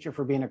kindergarten teacher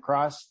for being a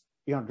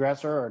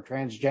cross-dresser or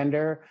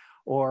transgender,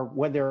 or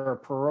whether a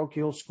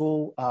parochial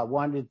school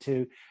wanted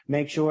to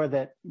make sure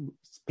that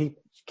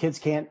kids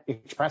can't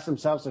express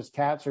themselves as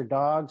cats or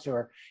dogs,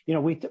 or,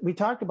 we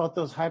talked about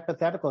those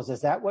hypotheticals.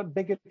 Is that what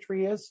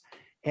bigotry is?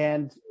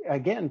 And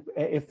again,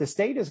 if the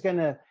state is going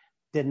to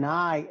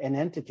deny an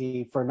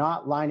entity for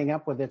not lining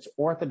up with its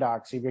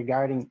orthodoxy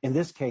regarding, in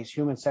this case,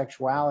 human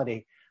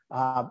sexuality,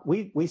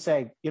 we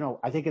say,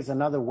 I think it's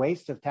another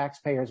waste of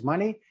taxpayers'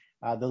 money.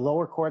 The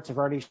lower courts have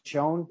already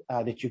shown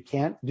that you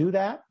can't do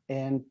that.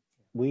 And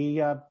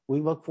we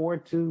look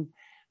forward to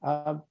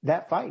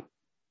that fight.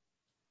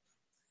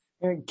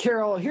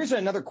 Carol, here's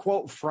another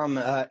quote from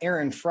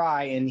Aaron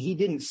Fry, and he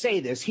didn't say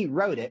this, he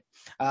wrote it.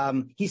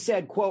 He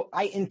said, quote,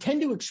 "I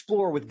intend to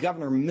explore with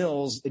Governor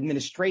Mills'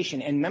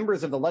 administration and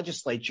members of the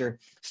legislature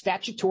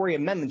statutory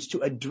amendments to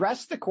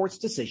address the court's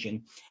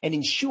decision and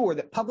ensure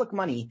that public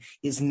money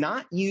is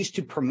not used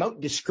to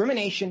promote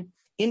discrimination,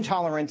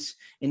 intolerance,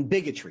 and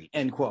bigotry,"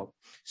 end quote.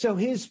 So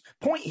his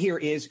point here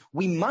is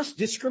we must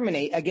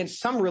discriminate against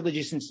some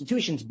religious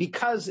institutions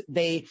because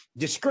they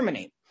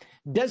discriminate.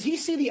 Does he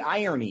see the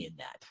irony in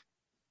that?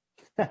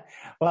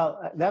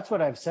 Well, that's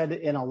what I've said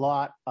in a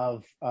lot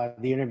of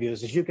the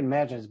interviews. As you can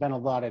imagine, there's been a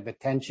lot of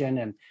attention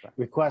and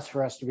requests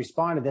for us to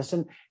respond to this.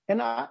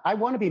 And I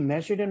want to be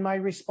measured in my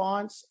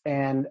response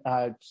and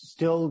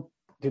still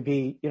to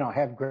be,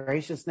 have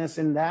graciousness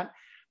in that.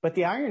 But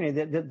the irony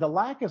that the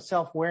lack of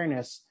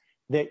self-awareness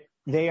that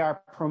they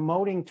are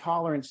promoting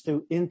tolerance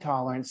through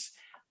intolerance,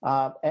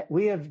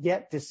 we have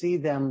yet to see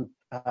them,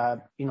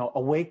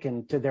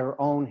 awaken to their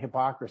own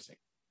hypocrisy.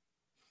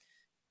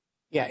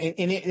 Yeah,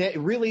 and it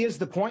really is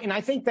the point. And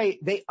I think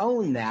they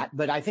own that.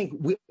 But I think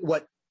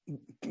what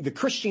the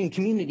Christian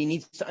community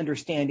needs to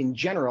understand in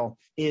general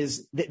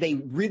is that they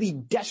really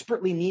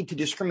desperately need to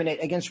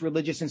discriminate against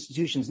religious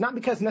institutions, not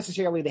because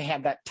necessarily they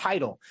have that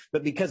title,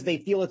 but because they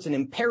feel it's an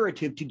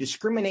imperative to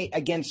discriminate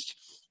against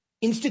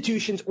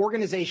institutions,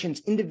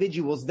 organizations,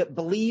 individuals that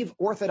believe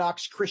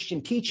Orthodox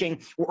Christian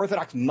teaching or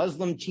Orthodox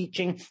Muslim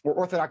teaching or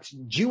Orthodox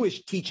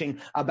Jewish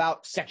teaching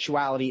about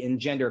sexuality and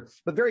gender.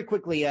 But very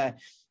quickly,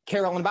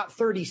 Carol, in about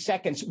 30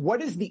 seconds,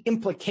 what is the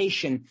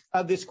implication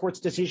of this court's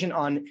decision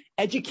on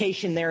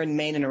education there in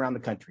Maine and around the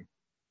country?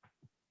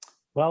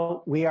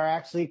 Well, we are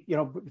actually,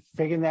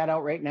 figuring that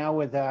out right now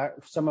with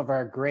some of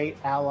our great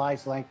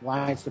allies like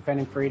Alliance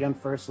Defending Freedom,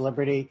 First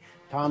Liberty,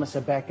 Thomas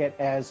A. Becket,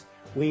 as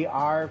we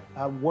are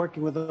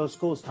working with those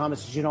schools.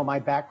 Thomas, as you know, my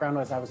background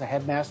was I was a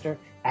headmaster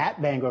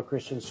at Bangor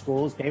Christian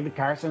Schools. David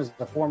Carson is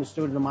a former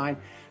student of mine.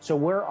 So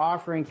we're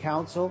offering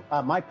counsel.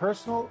 My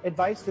personal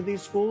advice to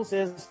these schools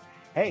is,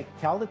 hey,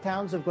 tell the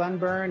towns of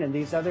Glenburn and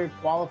these other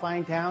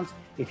qualifying towns,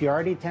 if you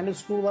already attend a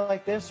school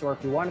like this, or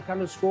if you want to come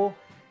to school,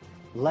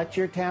 let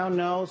your town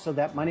know so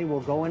that money will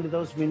go into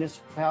those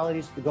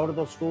municipalities to go to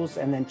those schools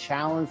and then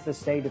challenge the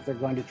state if they're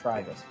going to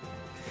try this.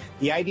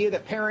 The idea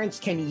that parents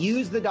can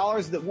use the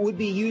dollars that would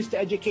be used to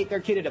educate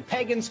their kid at a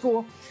pagan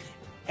school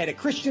at a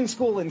Christian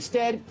school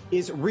instead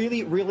is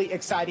really, really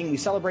exciting. We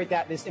celebrate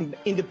that this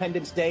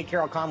Independence Day.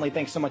 Carol Conley,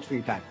 thanks so much for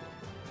your time.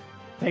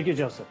 Thank you,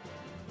 Joseph.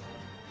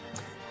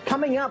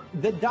 Coming up,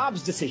 the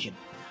Dobbs decision,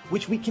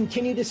 which we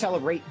continue to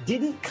celebrate,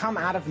 didn't come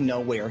out of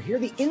nowhere. Hear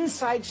the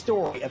inside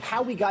story of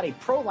how we got a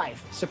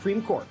pro-life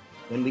Supreme Court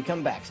when we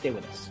come back. Stay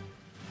with us.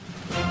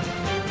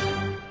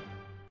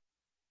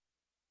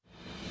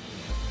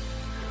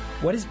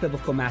 What is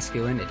biblical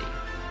masculinity?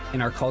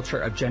 In our culture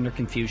of gender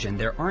confusion,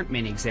 there aren't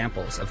many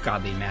examples of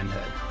godly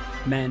manhood.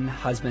 Men,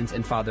 husbands,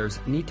 and fathers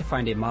need to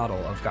find a model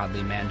of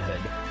godly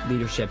manhood,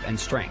 leadership, and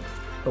strength.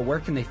 But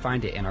where can they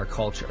find it in our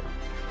culture?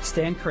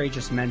 Stand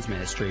Courageous Men's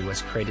Ministry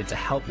was created to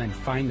help men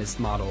find this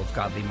model of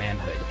godly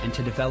manhood and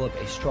to develop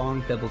a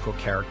strong biblical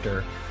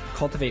character,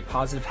 cultivate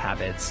positive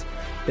habits,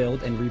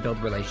 build and rebuild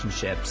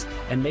relationships,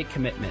 and make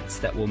commitments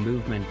that will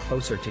move men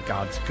closer to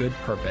God's good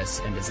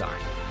purpose and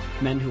design.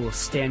 Men who will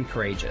stand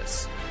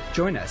courageous.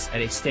 Join us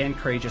at a Stand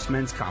Courageous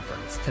Men's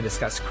Conference to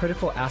discuss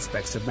critical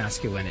aspects of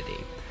masculinity.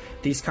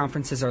 These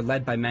conferences are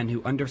led by men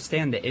who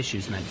understand the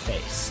issues men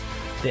face.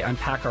 They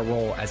unpack our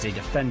role as a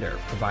defender,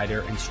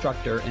 provider,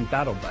 instructor, and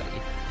battle buddy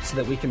so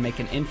that we can make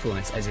an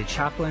influence as a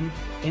chaplain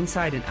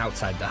inside and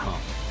outside the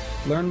home.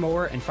 Learn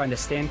more and find a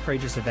Stand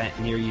Courageous event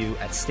near you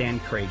at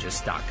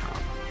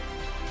standcourageous.com.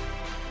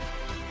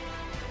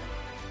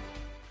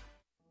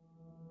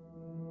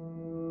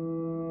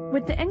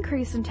 With the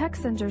increase in tech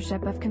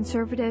censorship of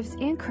conservatives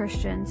and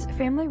Christians,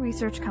 Family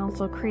Research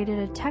Council created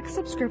a tech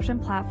subscription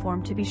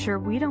platform to be sure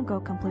we don't go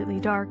completely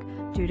dark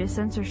due to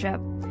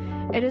censorship.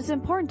 It is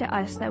important to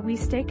us that we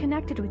stay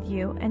connected with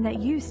you and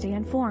that you stay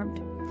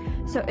informed.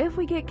 So if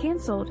we get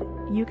canceled,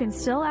 you can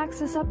still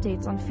access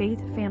updates on faith,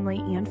 family,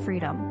 and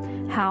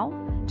freedom. How?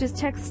 Just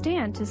text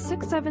STAND to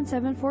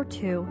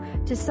 67742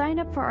 to sign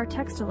up for our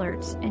text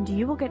alerts, and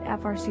you will get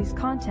FRC's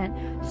content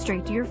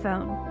straight to your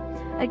phone.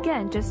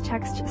 Again, just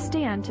text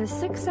STAND to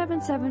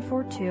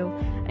 67742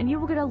 and you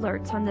will get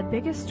alerts on the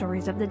biggest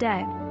stories of the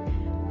day.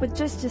 With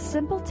just a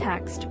simple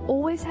text,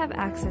 always have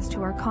access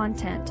to our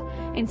content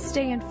and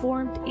stay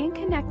informed and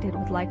connected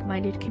with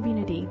like-minded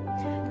community.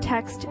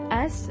 Text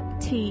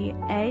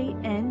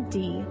STAND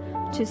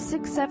to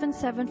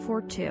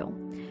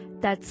 67742.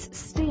 That's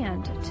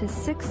STAND to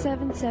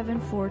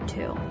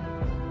 67742.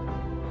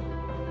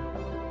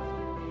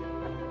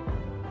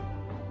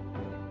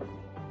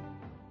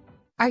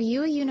 Are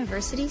you a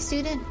university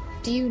student?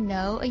 Do you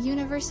know a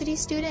university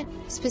student,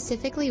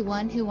 specifically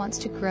one who wants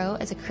to grow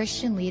as a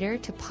Christian leader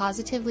to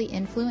positively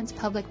influence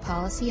public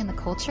policy and the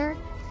culture?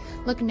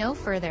 Look no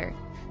further.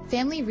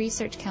 Family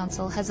Research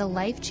Council has a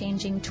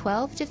life-changing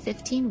 12 to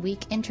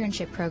 15-week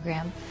internship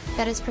program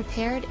that has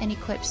prepared and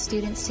equipped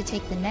students to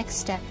take the next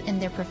step in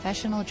their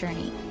professional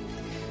journey.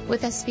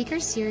 With a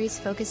speaker series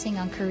focusing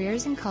on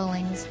careers and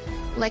callings,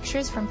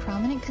 lectures from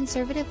prominent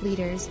conservative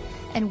leaders,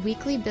 and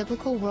weekly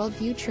biblical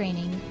worldview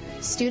training,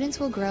 students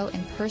will grow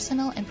in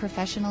personal and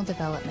professional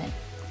development.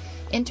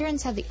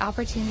 Interns have the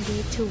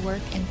opportunity to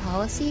work in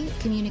policy,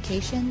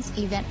 communications,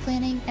 event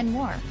planning, and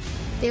more.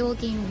 They will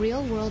gain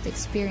real-world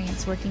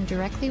experience working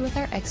directly with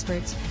our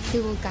experts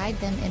who will guide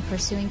them in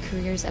pursuing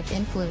careers of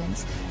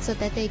influence so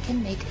that they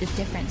can make a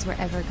difference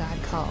wherever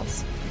God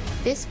calls.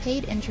 This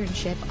paid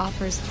internship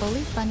offers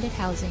fully funded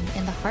housing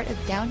in the heart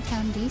of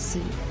downtown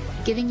D.C.,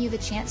 giving you the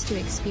chance to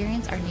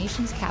experience our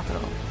nation's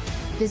capital.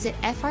 Visit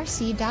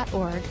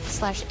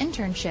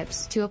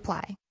frc.org/internships to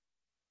apply.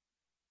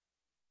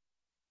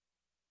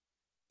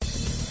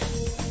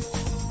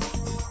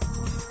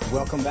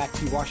 Welcome back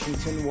to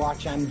Washington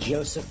Watch. I'm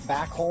Joseph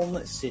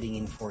Backholm, sitting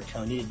in for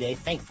Tony today.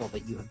 Thankful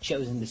that you have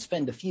chosen to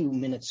spend a few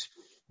minutes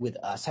with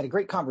us. Had a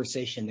great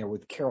conversation there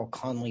with Carol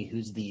Conley,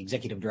 who's the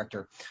executive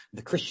director of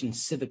the Christian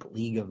Civic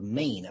League of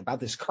Maine, about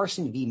this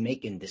Carson v.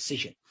 Macon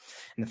decision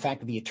and the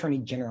fact that the Attorney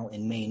General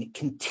in Maine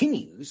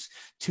continues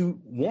to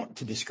want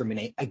to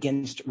discriminate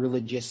against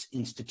religious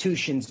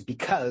institutions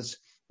because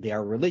they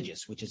are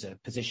religious, which is a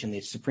position the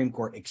Supreme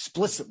Court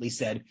explicitly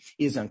said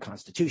is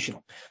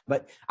unconstitutional.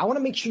 But I want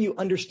to make sure you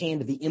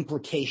understand the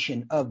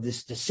implication of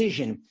this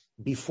decision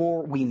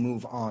before we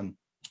move on.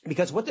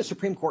 Because what the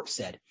Supreme Court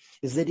said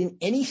is that in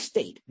any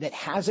state that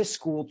has a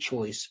school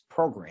choice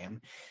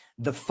program,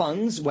 the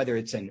funds, whether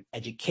it's an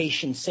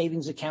education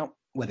savings account,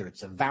 whether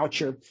it's a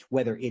voucher,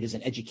 whether it is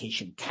an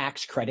education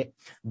tax credit,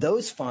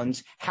 those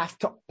funds have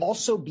to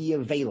also be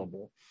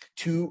available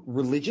to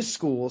religious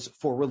schools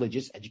for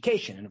religious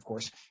education. And of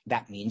course,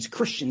 that means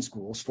Christian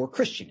schools for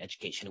Christian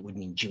education. It would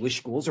mean Jewish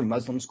schools or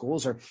Muslim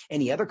schools or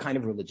any other kind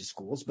of religious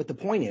schools. But the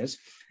point is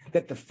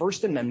that the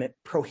First Amendment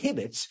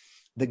prohibits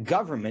the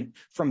government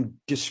from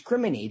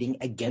discriminating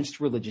against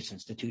religious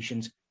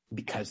institutions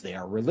because they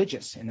are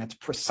religious. And that's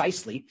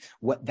precisely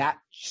what that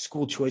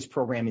school choice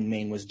program in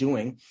Maine was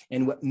doing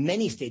and what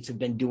many states have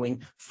been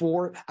doing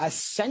for a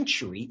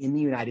century in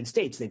the United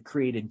States. They've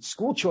created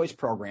school choice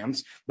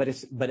programs, but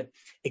it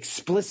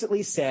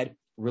explicitly said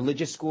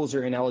religious schools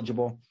are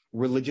ineligible.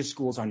 Religious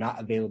schools are not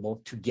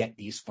available to get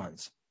these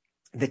funds.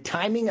 The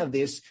timing of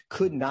this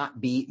could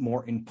not be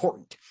more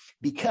important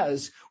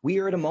because we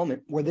are at a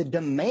moment where the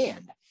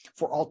demand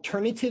for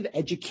alternative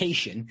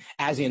education,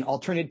 as in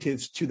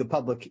alternatives to the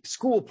public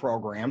school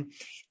program,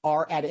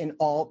 are at an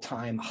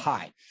all-time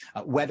high.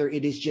 Whether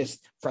it is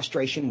just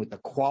frustration with the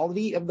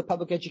quality of the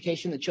public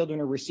education that children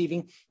are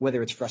receiving,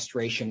 whether it's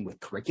frustration with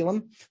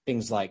curriculum,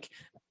 things like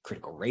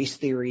critical race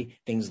theory,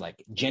 things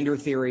like gender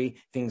theory,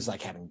 things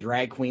like having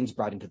drag queens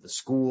brought into the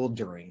school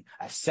during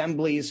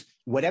assemblies.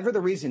 Whatever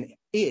the reason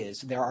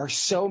is, there are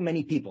so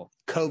many people.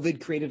 COVID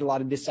created a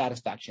lot of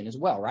dissatisfaction as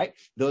well, right?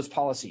 Those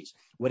policies.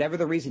 Whatever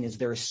the reason is,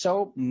 there is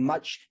so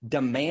much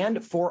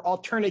demand for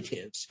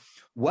alternatives.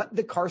 What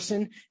the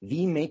Carson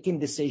v. Macon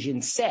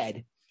decision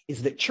said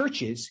is that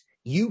churches,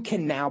 you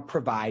can now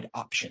provide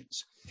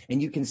options.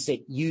 And you can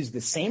use the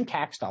same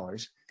tax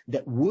dollars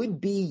that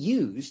would be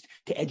used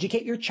to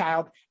educate your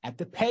child at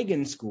the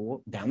pagan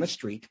school down the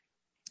street.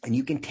 And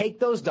you can take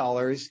those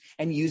dollars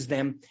and use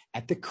them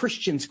at the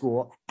Christian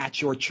school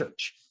at your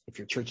church. If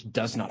your church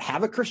does not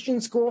have a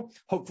Christian school,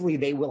 hopefully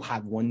they will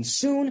have one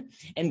soon,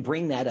 and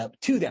bring that up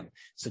to them.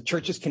 So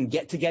churches can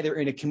get together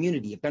in a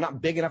community. If they're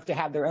not big enough to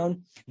have their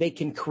own, they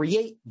can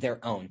create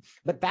their own.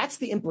 But that's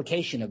the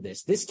implication of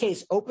this. This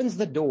case opens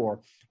the door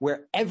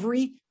where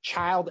every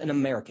child in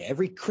America,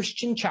 every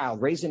Christian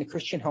child raised in a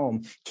Christian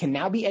home, can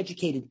now be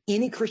educated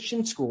in a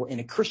Christian school, in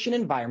a Christian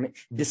environment,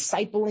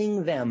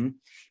 discipling them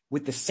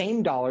with the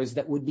same dollars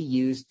that would be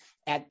used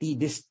at the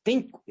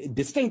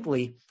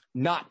distinctly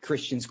not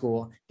Christian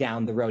school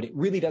down the road. It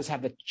really does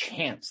have the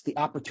chance, the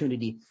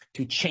opportunity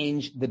to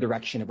change the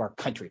direction of our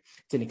country.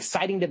 It's an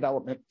exciting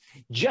development,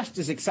 just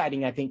as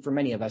exciting, I think, for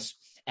many of us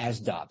as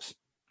Dobbs.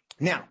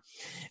 Now,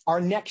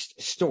 our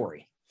next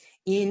story.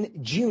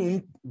 In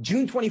June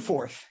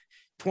 24th,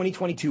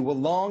 2022 will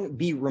long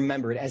be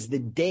remembered as the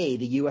day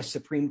the U.S.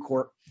 Supreme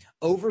Court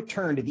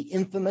overturned the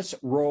infamous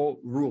Roe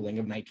ruling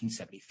of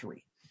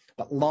 1973.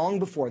 But long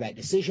before that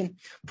decision,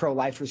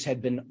 pro-lifers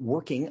had been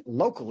working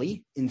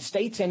locally in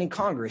states and in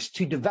Congress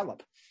to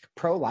develop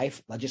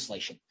pro-life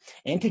legislation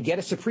and to get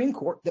a Supreme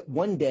Court that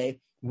one day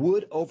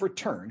would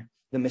overturn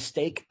the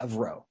mistake of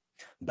Roe.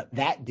 But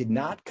that did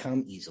not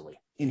come easily.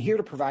 And here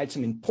to provide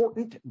some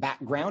important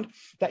background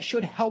that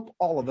should help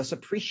all of us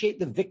appreciate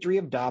the victory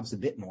of Dobbs a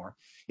bit more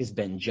is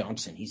Ben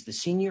Johnson. He's the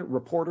senior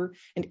reporter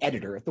and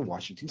editor at the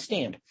Washington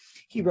Stand.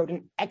 He wrote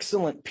an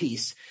excellent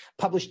piece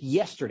published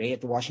yesterday at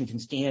the Washington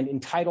Stand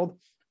entitled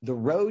 "The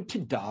Road to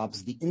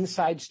Dobbs, the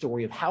Inside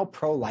Story of How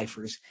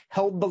Pro-Lifers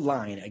Held the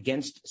Line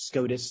Against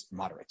SCOTUS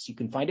Moderates." You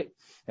can find it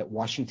at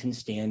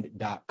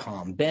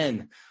WashingtonStand.com.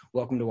 Ben,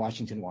 welcome to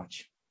Washington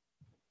Watch.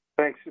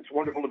 Thanks. It's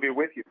wonderful to be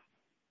with you.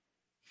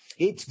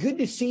 It's good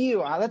to see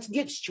you. Let's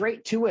get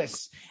straight to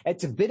us.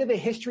 It's a bit of a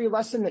history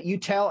lesson that you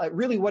tell. It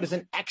really what is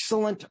an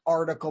excellent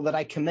article that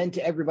I commend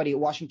to everybody at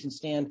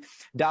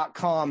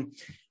WashingtonStand.com.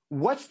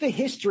 What's the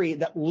history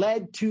that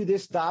led to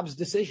this Dobbs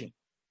decision?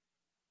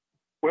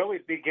 Well,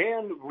 it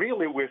began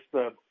really with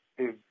the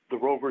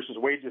Roe versus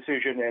Wade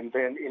decision, and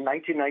then in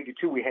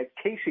 1992 we had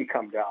Casey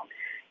come down.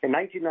 In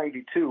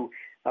 1992,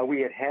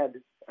 we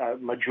had a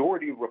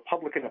majority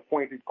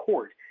Republican-appointed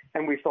court,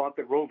 and we thought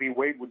that Roe v.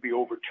 Wade would be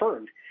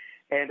overturned.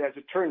 And as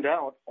it turned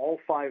out, all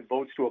 5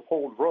 votes to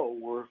uphold Roe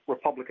were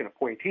Republican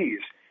appointees.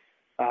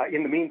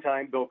 In the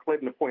meantime, Bill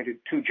Clinton appointed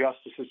 2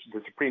 justices to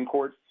the Supreme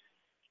Court,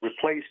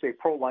 replaced a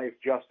pro-life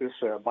justice,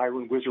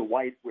 Byron Whizzer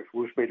White, with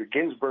Ruth Bader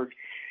Ginsburg.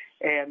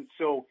 And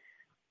so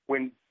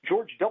when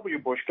George W.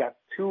 Bush got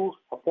 2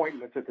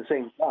 appointments at the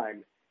same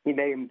time, he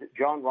named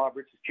John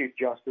Roberts as Chief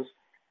Justice.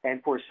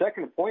 And for a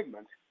second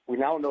appointment, we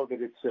now know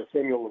that it's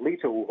Samuel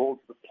Alito who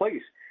holds the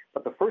place.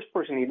 But the first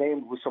person he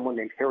named was someone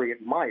named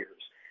Harriet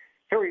Miers.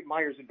 Harriet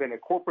Miers had been a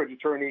corporate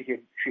attorney.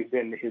 She'd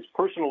been his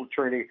personal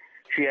attorney.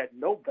 She had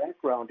no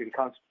background in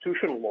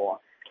constitutional law,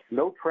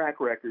 no track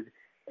record,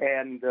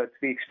 and to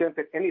the extent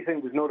that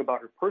anything was known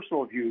about her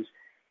personal views,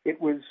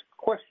 it was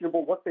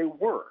questionable what they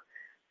were.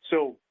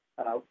 So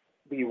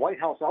the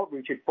White House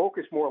outreach had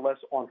focused more or less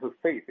on her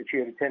faith, that she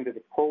had attended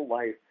a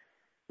pro-life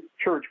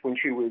church when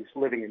she was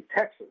living in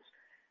Texas,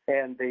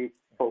 and they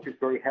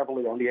focused very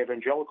heavily on the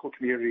evangelical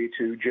community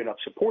to gin up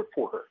support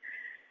for her.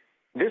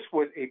 This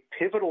was a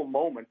pivotal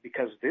moment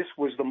because this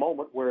was the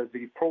moment where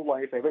the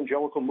pro-life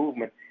evangelical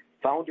movement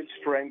found its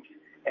strength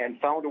and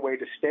found a way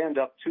to stand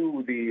up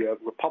to the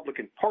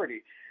Republican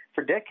Party.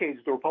 For decades,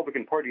 the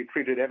Republican Party had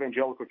treated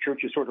evangelical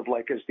churches sort of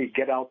like as the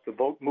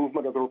get-out-the-vote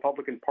movement of the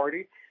Republican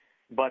Party.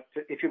 But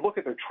if you look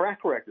at their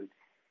track record,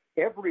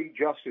 every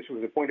justice who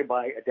was appointed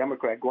by a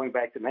Democrat going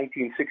back to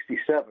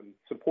 1967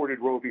 supported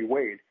Roe v.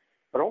 Wade,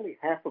 but only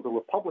half of the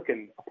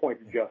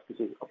Republican-appointed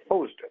justices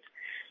opposed it.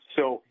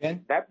 So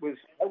that was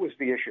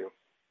the issue.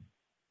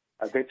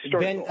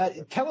 Ben,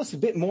 tell us a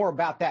bit more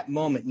about that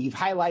moment. You've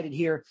highlighted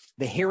here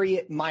the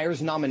Harriet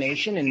Miers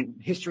nomination, and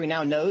history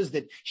now knows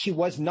that she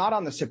was not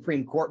on the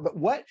Supreme Court. But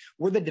what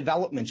were the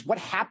developments? What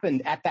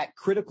happened at that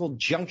critical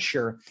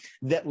juncture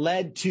that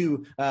led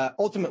to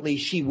ultimately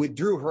she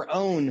withdrew her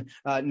own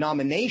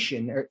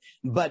nomination?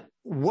 But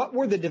what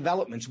were the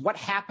developments? What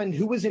happened?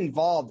 Who was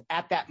involved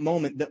at that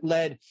moment that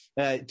led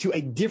to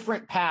a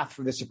different path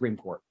for the Supreme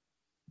Court?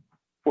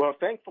 Well,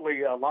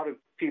 thankfully, a lot of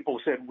people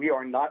said we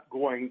are not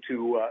going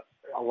to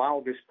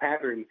allow this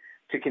pattern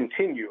to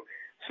continue.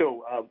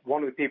 So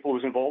one of the people who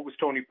was involved was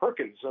Tony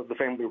Perkins of the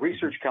Family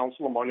Research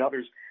Council, among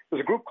others. There's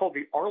a group called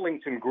the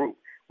Arlington Group,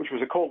 which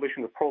was a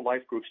coalition of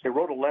pro-life groups. They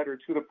wrote a letter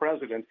to the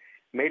president,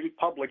 made it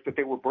public that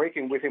they were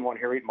breaking with him on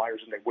Harriet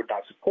Miers and they would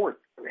not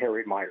support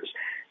Harriet Miers.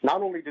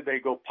 Not only did they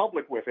go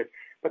public with it,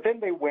 but then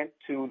they went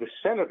to the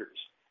senators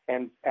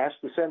and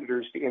asked the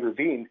senators to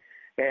intervene.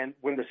 And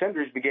when the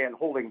senators began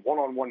holding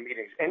one-on-one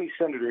meetings, any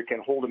senator can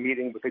hold a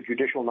meeting with a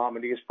judicial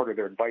nominee as part of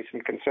their advice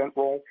and consent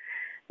role.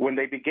 When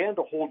they began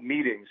to hold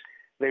meetings,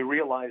 they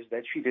realized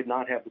that she did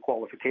not have the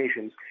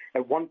qualifications.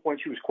 At one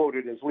point, she was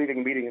quoted as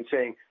leaving a meeting and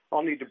saying,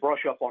 "I'll need to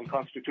brush up on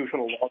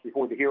constitutional law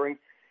before the hearing."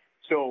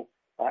 So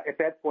at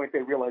that point,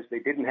 they realized they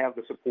didn't have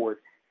the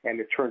support. and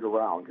it turned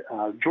around.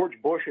 George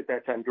Bush at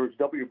that time, George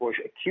W. Bush,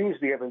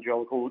 accused the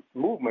evangelical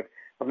movement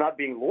of not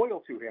being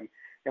loyal to him.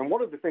 And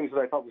one of the things that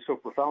I thought was so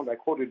profound, I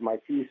quoted my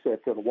piece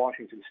at the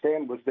Washington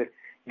Stand, was that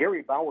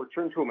Gary Bauer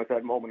turned to him at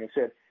that moment and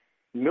said,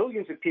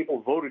 millions of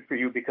people voted for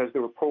you because they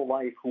were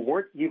pro-life who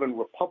weren't even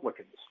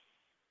Republicans.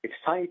 It's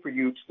time for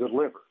you to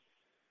deliver.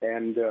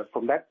 And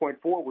from that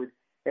point forward,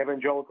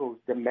 evangelicals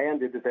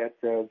demanded that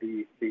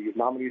the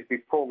nominees be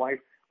pro-life.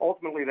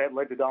 Ultimately, that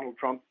led to Donald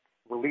Trump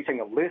releasing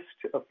a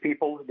list of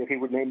people that he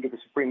would name to the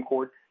Supreme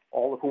Court,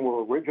 all of whom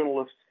were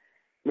originalists.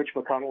 Mitch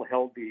McConnell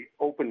held the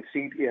open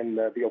seat in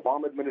the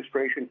Obama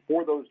administration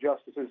for those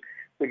justices.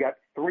 We got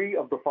 3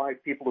 of the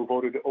 5 people who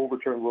voted to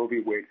overturn Roe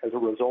v. Wade as a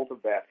result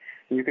of that.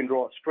 And you can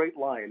draw a straight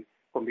line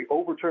from the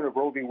overturn of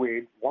Roe v.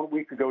 Wade 1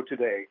 week ago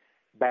today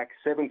back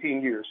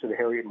 17 years to the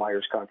Harriet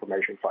Miers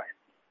confirmation fight.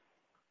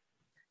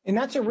 And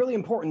that's a really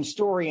important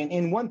story.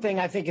 And one thing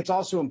I think it's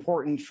also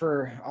important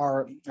for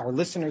our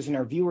listeners and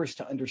our viewers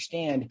to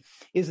understand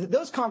is that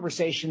those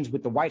conversations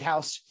with the White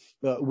House,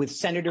 with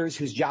senators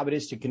whose job it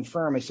is to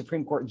confirm a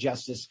Supreme Court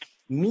justice,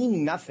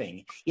 mean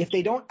nothing if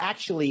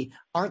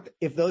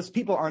if those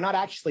people are not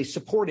actually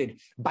supported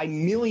by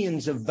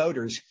millions of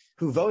voters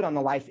who vote on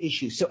the life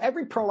issue. So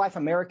every pro-life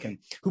American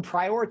who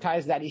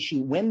prioritized that issue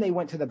when they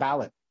went to the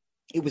ballot,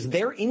 it was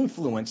their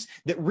influence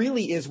that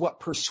really is what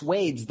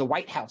persuades the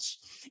White House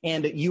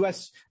and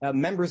U.S.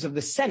 Members of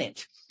the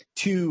Senate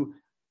to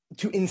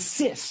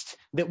insist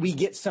that we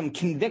get some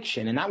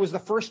conviction. And that was the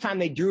first time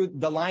they drew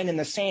the line in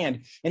the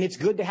sand. And it's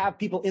good to have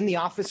people in the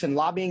office and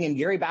lobbying, and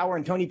Gary Bauer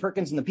and Tony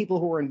Perkins and the people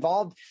who were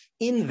involved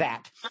in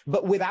that.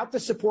 But without the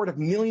support of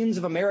millions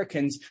of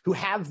Americans who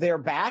have their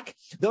back,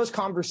 those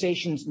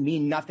conversations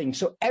mean nothing.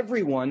 So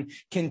everyone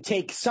can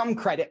take some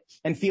credit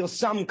and feel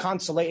some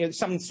consolation,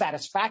 some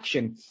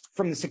satisfaction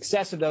from the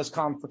success of those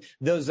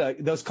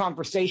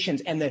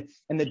conversations and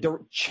the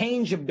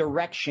change of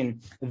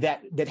direction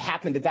that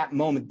happened at that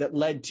moment that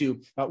led to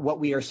what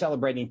we are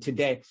celebrating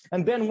today.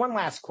 And Ben, one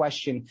last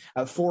question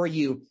for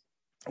you.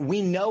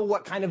 We know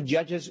what kind of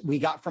judges we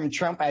got from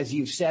Trump, as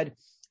you've said.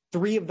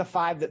 3 of the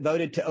 5 that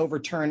voted to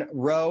overturn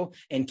Roe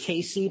and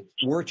Casey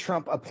were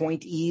Trump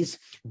appointees.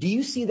 Do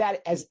you see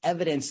that as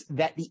evidence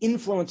that the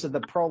influence of the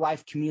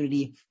pro-life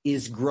community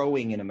is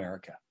growing in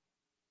America?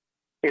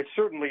 It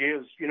certainly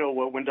is. You know,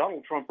 when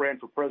Donald Trump ran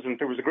for president,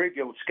 there was a great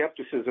deal of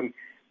skepticism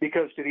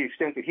because to the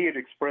extent that he had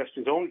expressed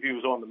his own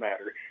views on the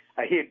matter,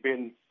 he had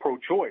been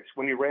pro-choice.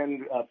 When he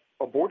ran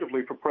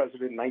abortively for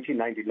president in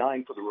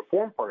 1999 for the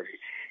Reform Party,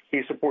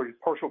 he supported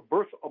partial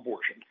birth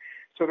abortion.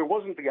 So there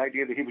wasn't the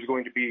idea that he was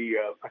going to be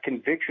a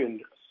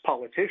convicted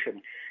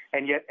politician.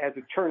 And yet, as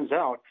it turns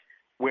out,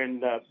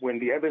 when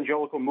the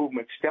evangelical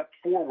movement stepped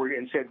forward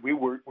and said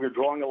we're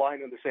drawing a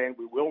line in the sand,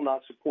 we will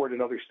not support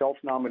another stealth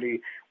nominee,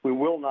 we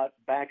will not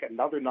back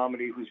another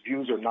nominee whose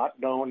views are not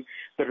known,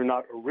 that are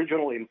not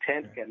original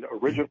intent and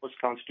originalist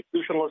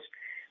constitutionalists,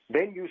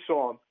 then you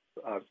saw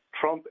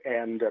Trump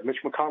and Mitch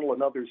McConnell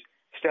and others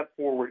step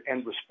forward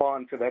and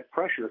respond to that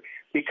pressure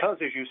because,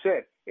 as you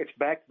said, it's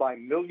backed by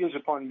millions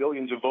upon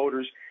millions of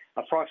voters.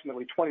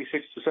 Approximately 26%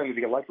 of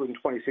the electorate in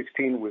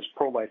 2016 was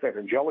pro-life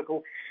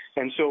evangelical.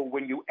 And so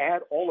when you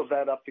add all of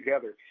that up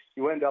together,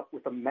 you end up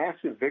with a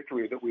massive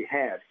victory that we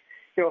had.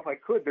 You know, if I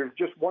could, there's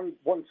just one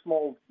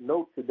small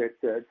note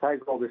that ties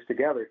all this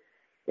together.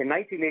 In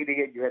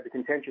 1988, you had the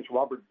contentious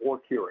Robert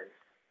Bork hearings.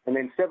 And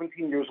then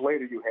 17 years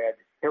later, you had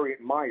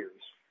Harriet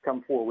Miers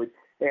come forward.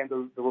 And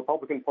the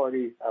Republican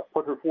Party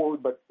put her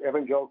forward, but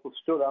evangelicals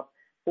stood up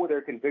for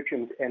their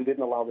convictions and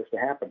didn't allow this to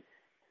happen.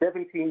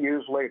 17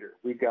 years later,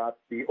 we got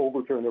the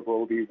overturn of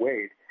Roe v.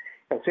 Wade.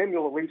 And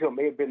Samuel Alito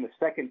may have been the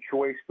second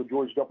choice for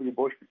George W.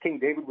 Bush, but King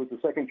David was the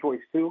second choice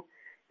too.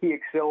 He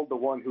excelled the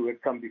one who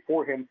had come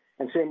before him,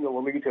 and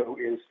Samuel Alito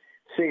is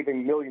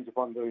saving millions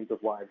upon millions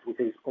of lives with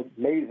his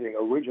amazing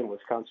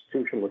originalist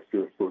constitutionalist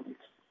jurisprudence.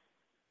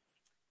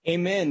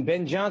 Amen.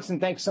 Ben Johnson,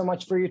 thanks so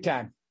much for your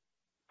time.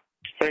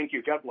 Thank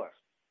you. God bless.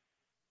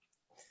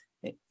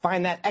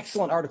 Find that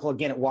excellent article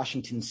again at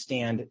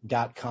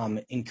WashingtonStand.com.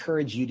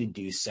 Encourage you to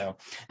do so.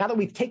 Now that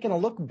we've taken a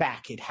look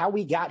back at how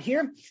we got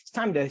here, it's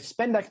time to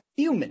spend a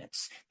few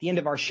minutes at the end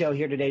of our show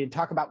here today to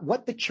talk about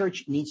what the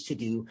church needs to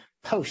do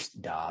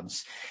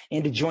post-Dobbs.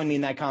 And to join me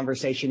in that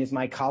conversation is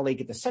my colleague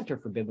at the Center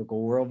for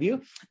Biblical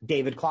Worldview,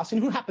 David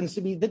Clausen, who happens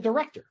to be the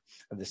director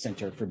of the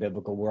Center for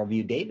Biblical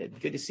Worldview. David,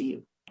 good to see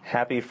you.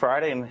 Happy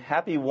Friday and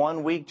happy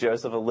 1 week,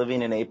 Joseph, of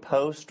living in a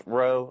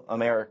post-Roe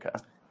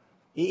America.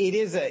 It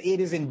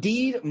is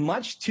indeed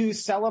much to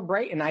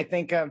celebrate, and I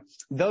think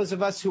those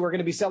of us who are going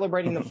to be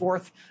celebrating the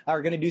 4th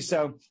are going to do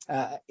so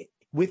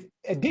with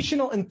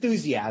additional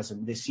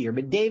enthusiasm this year.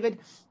 But David,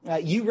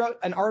 you wrote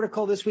an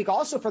article this week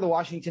also for the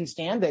Washington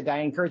Stand that I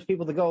encourage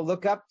people to go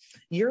look up.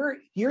 Your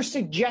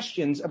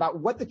suggestions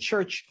about what the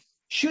church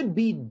should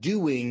be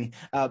doing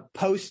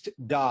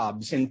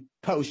post-Dobbs and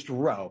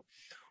post-Roe.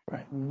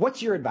 Right.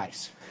 What's your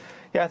advice?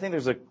 Yeah, I think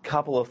there's a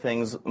couple of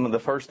things. The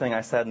first thing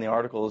I said in the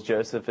article is,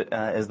 Joseph,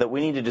 is that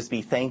we need to just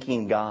be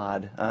thanking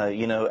God.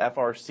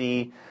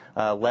 FRC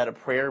led a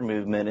prayer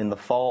movement in the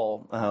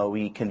fall.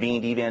 We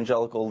convened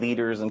evangelical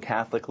leaders and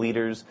Catholic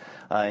leaders,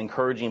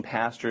 encouraging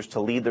pastors to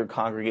lead their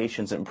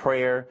congregations in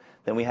prayer.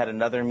 Then we had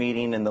another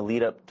meeting in the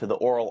lead up to the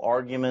oral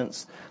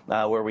arguments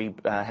where we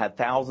had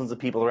thousands of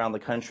people around the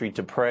country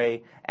to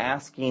pray,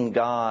 asking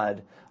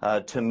God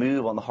to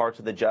move on the hearts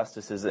of the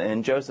justices.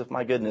 And Joseph,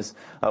 my goodness,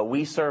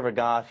 we serve a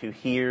God who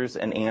hears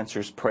and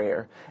answers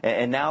prayer.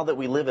 And now that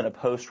we live in a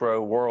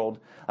post-Roe world,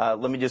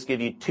 let me just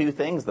give you two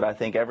things that I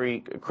think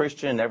every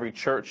Christian, every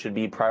church should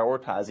be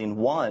prioritizing.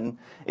 One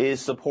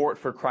is support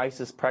for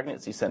crisis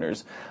pregnancy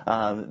centers.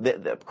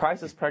 The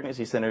crisis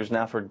pregnancy centers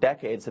now for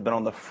decades have been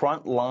on the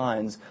front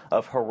lines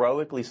of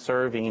heroically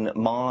serving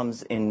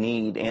moms in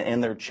need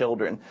and their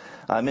children.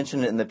 I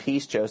mentioned it in the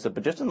piece, Joseph,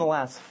 but just in the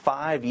last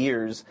 5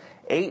 years,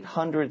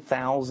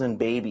 800,000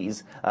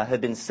 babies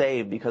have been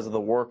saved because of the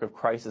work of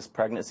crisis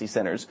pregnancy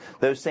centers.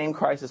 Those same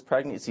crisis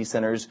pregnancy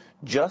centers,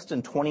 just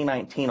in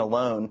 2019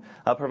 alone,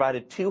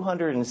 provided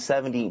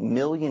 $270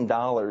 million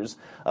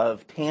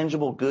of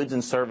tangible goods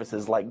and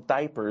services like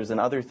diapers and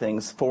other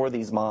things for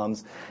these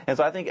moms. And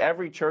so I think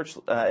every church,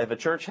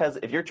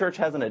 if your church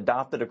hasn't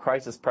adopted a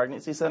crisis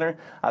pregnancy center,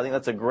 I think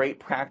that's a great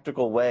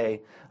practical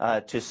way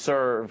to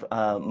serve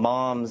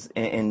moms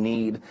in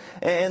need.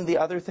 And the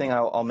other thing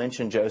I'll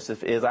mention,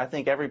 Joseph, is I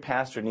think every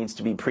pastor needs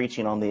to be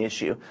preaching on the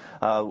issue.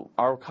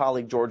 Our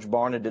colleague George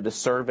Barna did a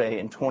survey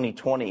in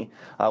 2020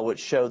 which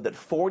showed that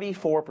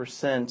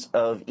 44%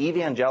 of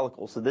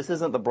evangelicals, so this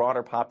isn't the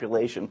broader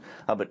population,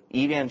 but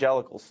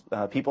evangelicals,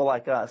 people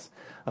like us,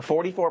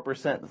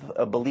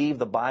 44% believe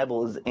the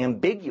Bible is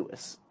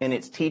ambiguous in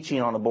its teaching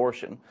on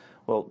abortion.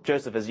 Well,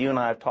 Joseph, as you and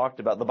I have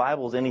talked about, the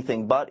Bible is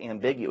anything but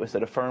ambiguous.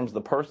 It affirms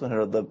the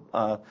personhood of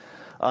the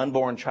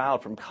unborn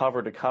child from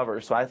cover to cover.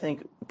 So I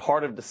think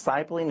part of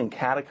discipling and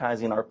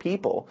catechizing our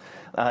people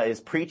is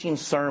preaching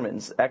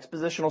sermons,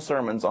 expositional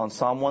sermons on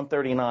Psalm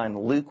 139,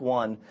 Luke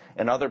 1,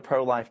 and other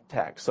pro-life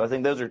texts. So I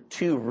think those are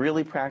two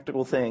really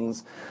practical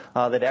things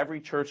that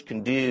every church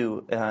can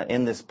do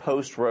in this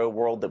post-Roe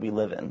world that we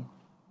live in.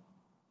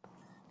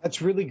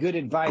 That's really good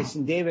advice.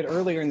 And David,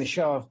 earlier in the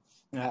show,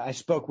 I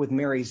spoke with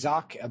Mary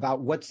Zock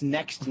about what's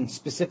next, and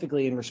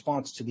specifically in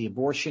response to the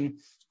abortion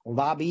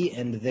lobby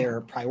and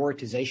their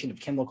prioritization of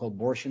chemical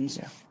abortions,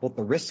 both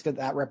the risk that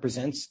that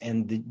represents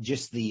and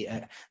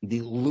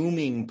the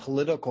looming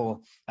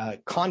political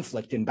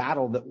conflict and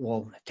battle that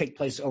will take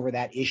place over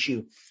that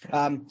issue.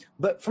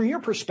 But from your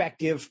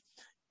perspective,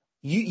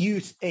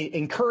 you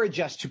encourage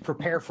us to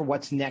prepare for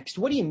what's next.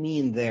 What do you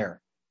mean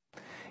there?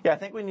 Yeah, I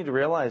think we need to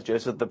realize,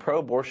 Joseph, the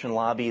pro-abortion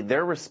lobby,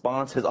 their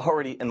response has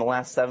already, in the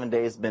last 7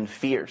 days, been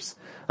fierce.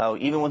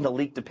 Even when the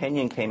leaked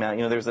opinion came out,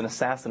 there's an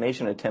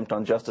assassination attempt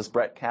on Justice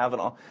Brett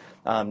Kavanaugh.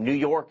 New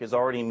York is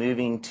already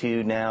moving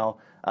to now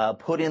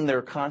put in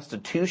their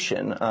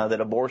constitution that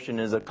abortion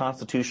is a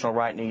constitutional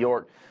right in New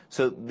York.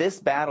 So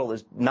this battle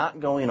is not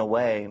going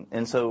away.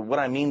 And so what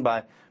I mean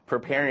by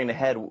preparing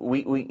ahead,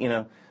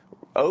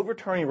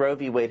 overturning Roe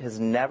v. Wade has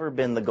never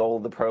been the goal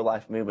of the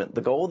pro-life movement.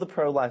 The goal of the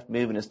pro-life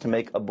movement is to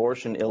make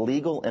abortion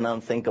illegal and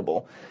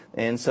unthinkable.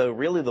 And so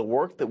really the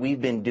work that we've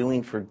been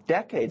doing for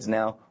decades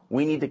now,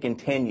 we need to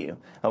continue.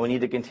 We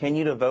need to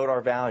continue to vote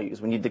our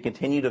values. We need to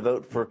continue to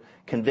vote for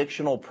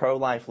convictional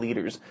pro-life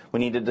leaders. We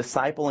need to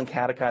disciple and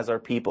catechize our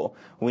people.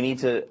 We need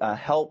to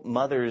help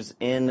mothers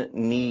in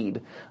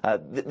need.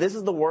 This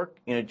is the work,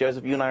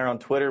 Joseph, you and I are on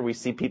Twitter. We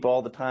see people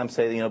all the time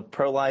say,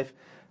 pro-life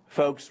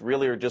folks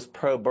really are just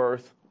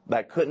pro-birth.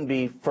 That couldn't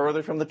be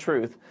further from the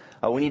truth.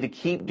 We need to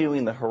keep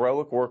doing the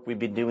heroic work we've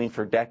been doing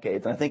for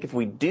decades. And I think if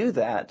we do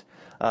that,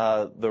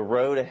 the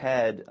road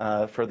ahead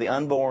for the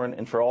unborn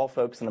and for all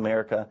folks in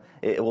America,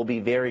 it will be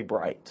very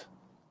bright.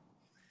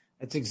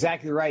 That's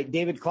exactly right.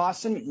 David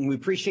Closson, we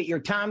appreciate your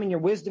time and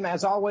your wisdom.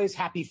 As always,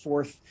 happy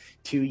 4th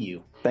to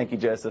you. Thank you,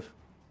 Joseph.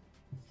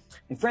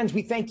 And friends,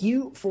 we thank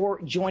you for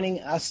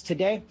joining us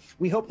today.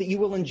 We hope that you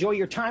will enjoy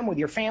your time with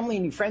your family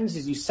and your friends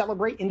as you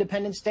celebrate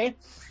Independence Day.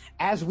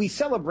 As we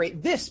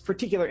celebrate this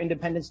particular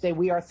Independence Day,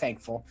 we are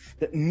thankful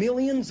that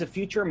millions of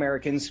future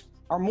Americans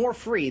are more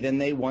free than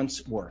they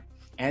once were.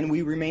 And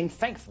we remain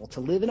thankful to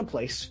live in a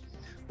place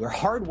where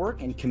hard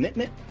work and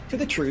commitment to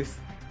the truth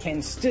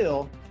can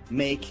still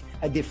make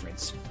a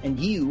difference. And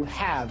you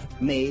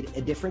have made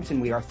a difference,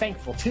 and we are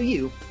thankful to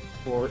you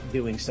for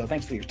doing so.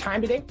 Thanks for your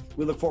time today.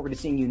 We look forward to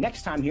seeing you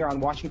next time here on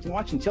Washington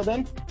Watch. Until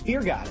then,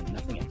 fear God and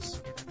nothing else.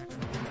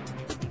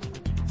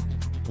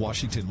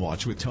 Washington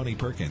Watch with Tony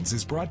Perkins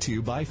is brought to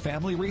you by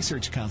Family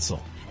Research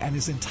Council and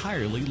is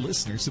entirely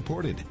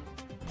listener-supported.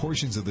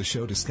 Portions of the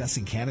show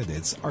discussing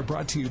candidates are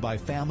brought to you by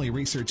Family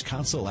Research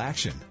Council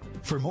Action.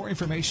 For more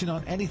information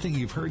on anything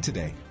you've heard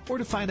today, or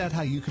to find out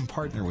how you can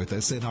partner with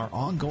us in our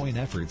ongoing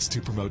efforts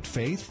to promote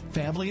faith,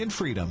 family, and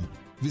freedom,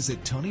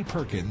 visit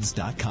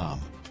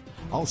TonyPerkins.com.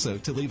 Also,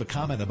 to leave a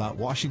comment about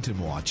Washington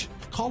Watch,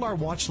 call our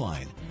watch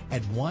line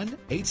at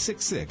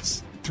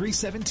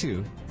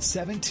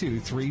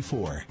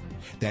 1-866-372-7234.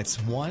 That's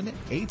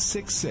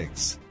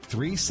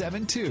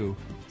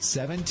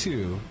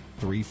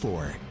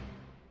 1-866-372-7234.